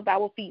soles of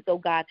our feet, oh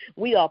God.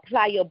 We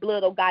apply your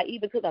blood, oh God,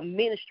 even to the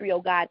ministry,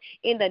 oh God,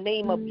 in the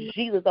name of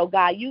Jesus, oh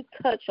God. You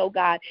touch, oh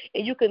God,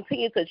 and you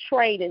continue to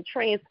train and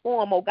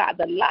transform, oh God,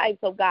 the lives,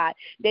 oh God,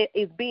 that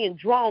is being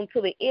drawn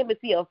to the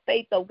embassy of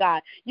faith, oh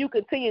God. You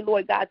continue,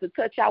 Lord God, to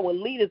touch our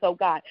leaders, oh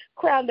God.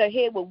 Crown their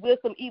head with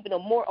wisdom even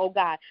more, oh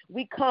God.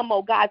 We come,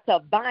 oh God, to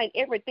bind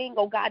everything,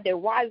 oh God, that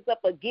rises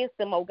up against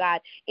them, oh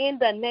God, in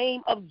the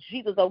name of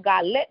Jesus, oh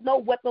God. Let no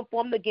weapon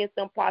formed against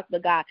them prosper,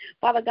 God.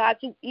 Father God,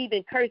 you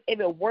even curse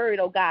every word,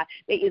 oh God,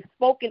 that is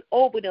spoken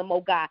over them,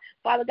 oh God.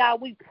 Father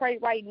God, we pray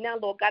right now,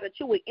 Lord God, that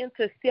you would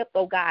intercept,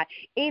 oh God,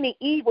 any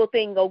evil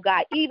thing, oh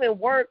God, even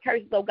word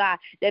curses, oh God,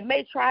 that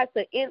may try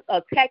to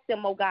attack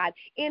them, oh God,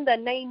 in the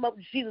name of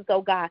Jesus,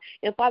 oh God.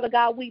 And Father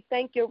God, we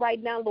thank you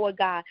right now, Lord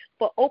God,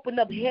 for opening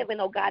up heaven,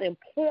 oh God, and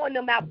pouring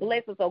them out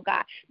blessings, oh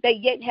God, that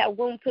yet have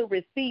room to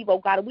receive, oh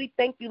God. And we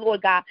thank you,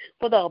 Lord God,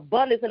 for the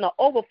abundance and the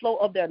overflow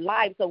of their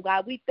lives, oh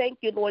God. We thank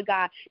you, Lord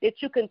God,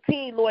 that you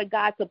continue, Lord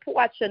God, to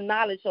pour out your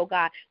knowledge, oh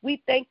God.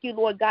 We thank you,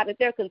 Lord God, that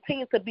there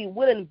continues to be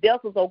willing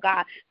vessels, oh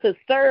God, to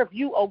serve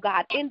you, oh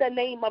God, in the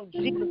name of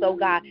Jesus, oh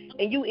God.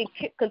 And you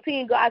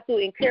continue, God, to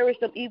encourage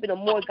them even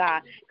more,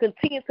 God.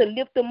 Continue to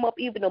lift them up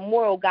even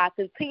more, oh God.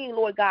 Continue,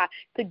 Lord God,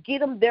 to get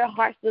them their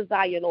heart's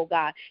desire, Lord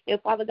God.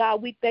 And Father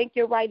God, we thank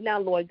you right now,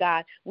 Lord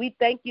God. We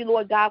thank you,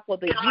 Lord God, for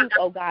the youth,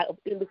 oh God, of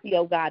Embassy,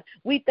 oh God.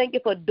 We thank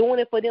you for doing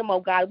it for them, oh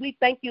God. We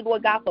thank you,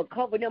 Lord God, for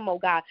covering them, oh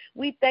God.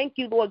 We thank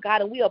you, Lord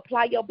God, and we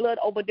apply your blood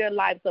over their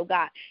lives, oh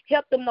God.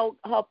 Help them,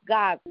 help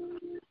God,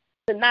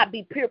 to not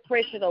be peer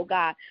pressured, oh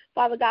God.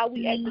 Father God,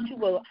 we ask that you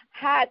will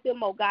hide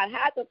them, oh God.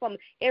 Hide them from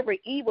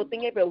every evil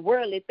thing, every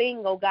worldly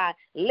thing, oh God.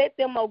 Let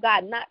them, oh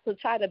God, not to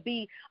try to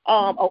be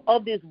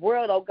of this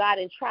world, oh God,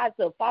 and try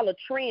to follow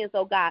trends,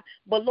 oh God.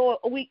 But, Lord,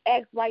 we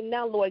ask right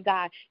now, Lord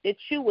God, that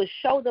you will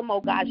show them,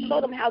 oh God.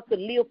 Show them how to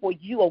live for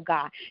you, oh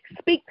God.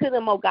 Speak to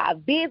them, oh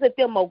God. Visit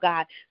them, oh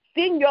God.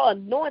 Send your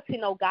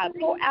anointing, oh God.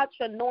 Pour out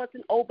your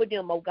anointing over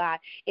them, oh God,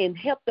 and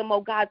help them,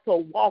 oh God, to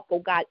walk, oh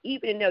God,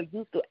 even in their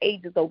youthful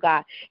ages, oh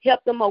God.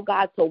 Help them, oh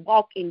God, to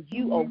walk in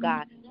you, oh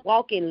God.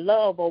 Walk in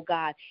love, oh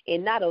God,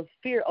 and not of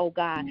fear, oh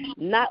God,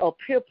 not of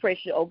peer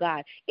pressure, oh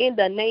God. In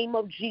the name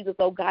of Jesus,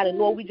 oh God. And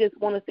Lord, we just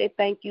want to say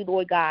thank you,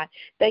 Lord God.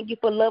 Thank you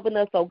for loving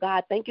us, oh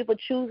God. Thank you for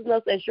choosing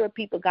us as your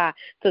people, God,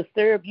 to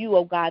serve you,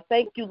 oh God.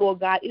 Thank you,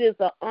 Lord God. It is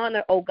an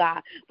honor, oh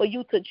God, for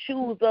you to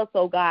choose us,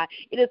 oh God.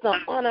 It is an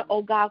honor,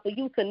 oh God, for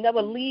you to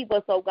never leave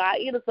us, oh God.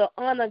 It is an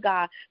honor,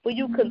 God, for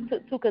you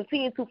to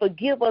continue to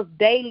forgive us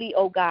daily,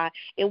 oh God.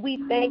 And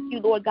we thank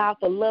you, Lord God,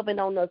 for loving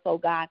on us, oh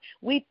God.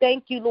 We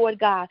thank you, Lord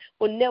God,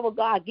 for never,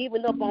 God,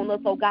 giving up on us,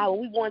 oh God,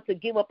 when we want to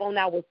give up on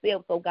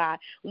ourselves, oh God.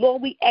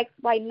 Lord, we ask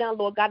right now,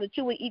 Lord God, that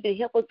you would even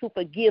help us to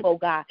forgive, oh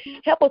God.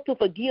 Help us to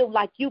forgive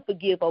like you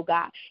forgive, oh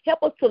God.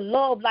 Help us to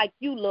love like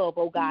you love,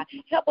 oh God.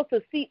 Help us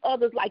to see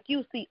others like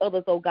you see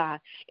others, oh God.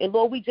 And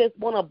Lord, we just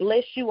want to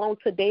bless you on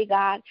today,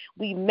 God.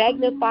 We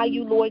magnify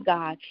you, Lord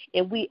God.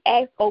 And we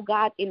ask, oh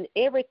God, in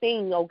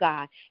everything, oh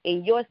God,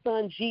 in your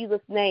Son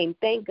Jesus' name.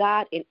 Thank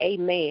God and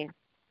amen.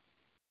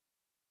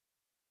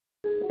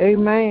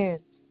 Amen.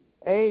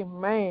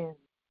 Amen.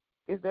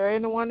 Is there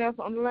anyone else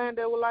on the line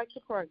that would like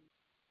to pray?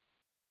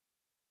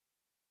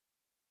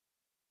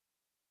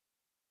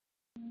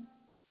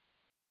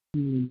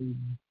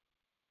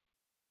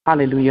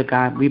 Hallelujah,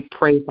 God. We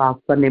pray for our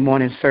Sunday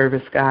morning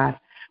service, God.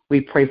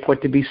 We pray for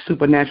it to be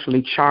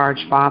supernaturally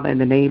charged, Father, in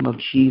the name of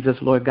Jesus,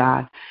 Lord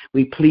God.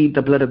 We plead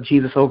the blood of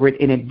Jesus over it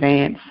in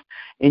advance.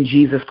 In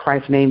Jesus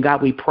Christ's name,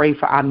 God, we pray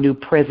for our new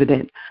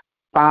president.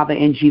 Father,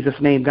 in Jesus'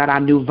 name, God, our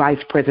new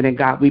vice president,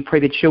 God, we pray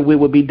that your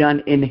will be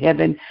done in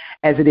heaven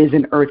as it is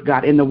in earth,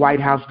 God, in the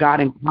White House, God,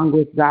 in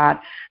Congress, God,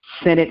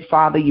 Senate,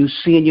 Father, you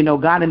see and you know,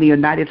 God, in the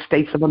United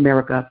States of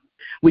America.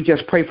 We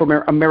just pray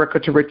for America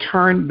to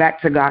return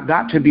back to God,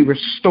 God to be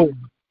restored.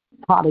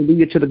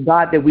 Hallelujah, to the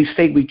God that we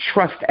say we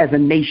trust as a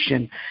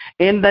nation.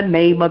 In the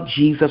name of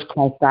Jesus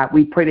Christ, God,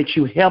 we pray that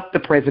you help the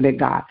president,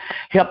 God.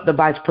 Help the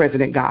vice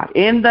president, God.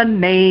 In the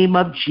name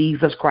of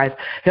Jesus Christ,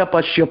 help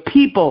us, your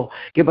people.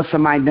 Give us a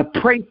mind to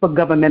pray for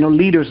governmental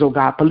leaders, oh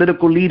God,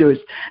 political leaders,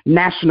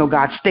 national,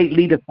 God, state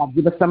leaders, God.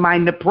 Give us a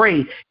mind to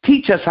pray.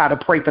 Teach us how to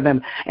pray for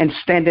them and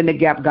stand in the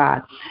gap,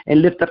 God,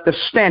 and lift up the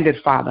standard,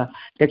 Father,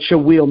 that your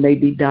will may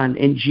be done.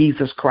 In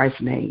Jesus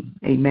Christ's name,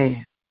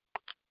 amen.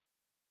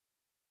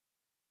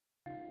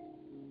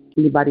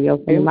 Anybody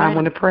else on the line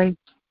want to pray?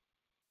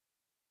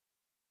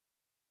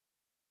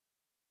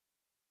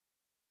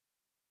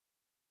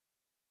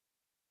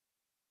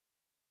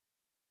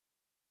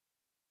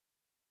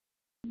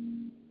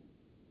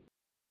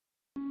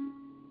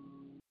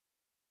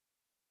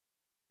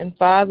 And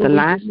Father,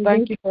 we just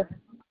thank you for...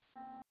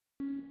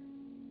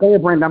 Go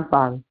ahead, Brenda, I'm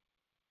sorry.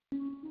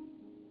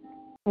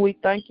 We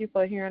thank you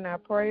for hearing our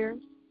prayers.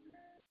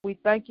 We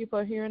thank you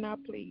for hearing our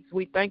pleas.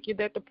 We thank you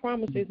that the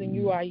promises in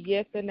you are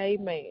yes and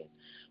amen.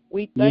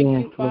 We thank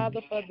you,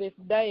 Father, for this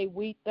day.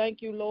 We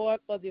thank you,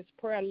 Lord, for this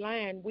prayer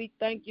line. We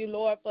thank you,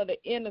 Lord, for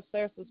the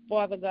intercessors,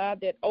 Father God,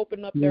 that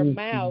open up their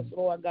mouths,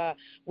 Lord God.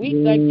 We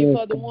thank you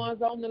for the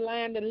ones on the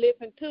line that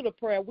listen to the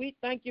prayer. We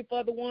thank you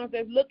for the ones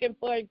that's looking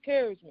for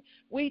encouragement.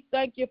 We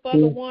thank you for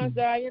the ones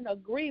that are in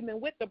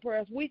agreement with the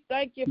prayers. We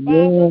thank you,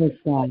 Father,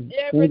 for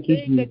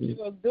everything that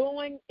you are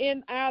doing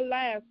in our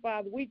lives,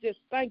 Father. We just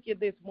thank you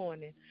this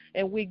morning,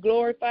 and we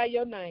glorify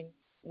your name.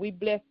 We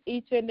bless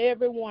each and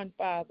every one,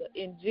 Father,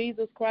 in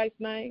Jesus Christ's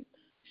name.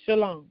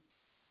 Shalom.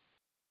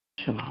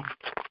 Shalom.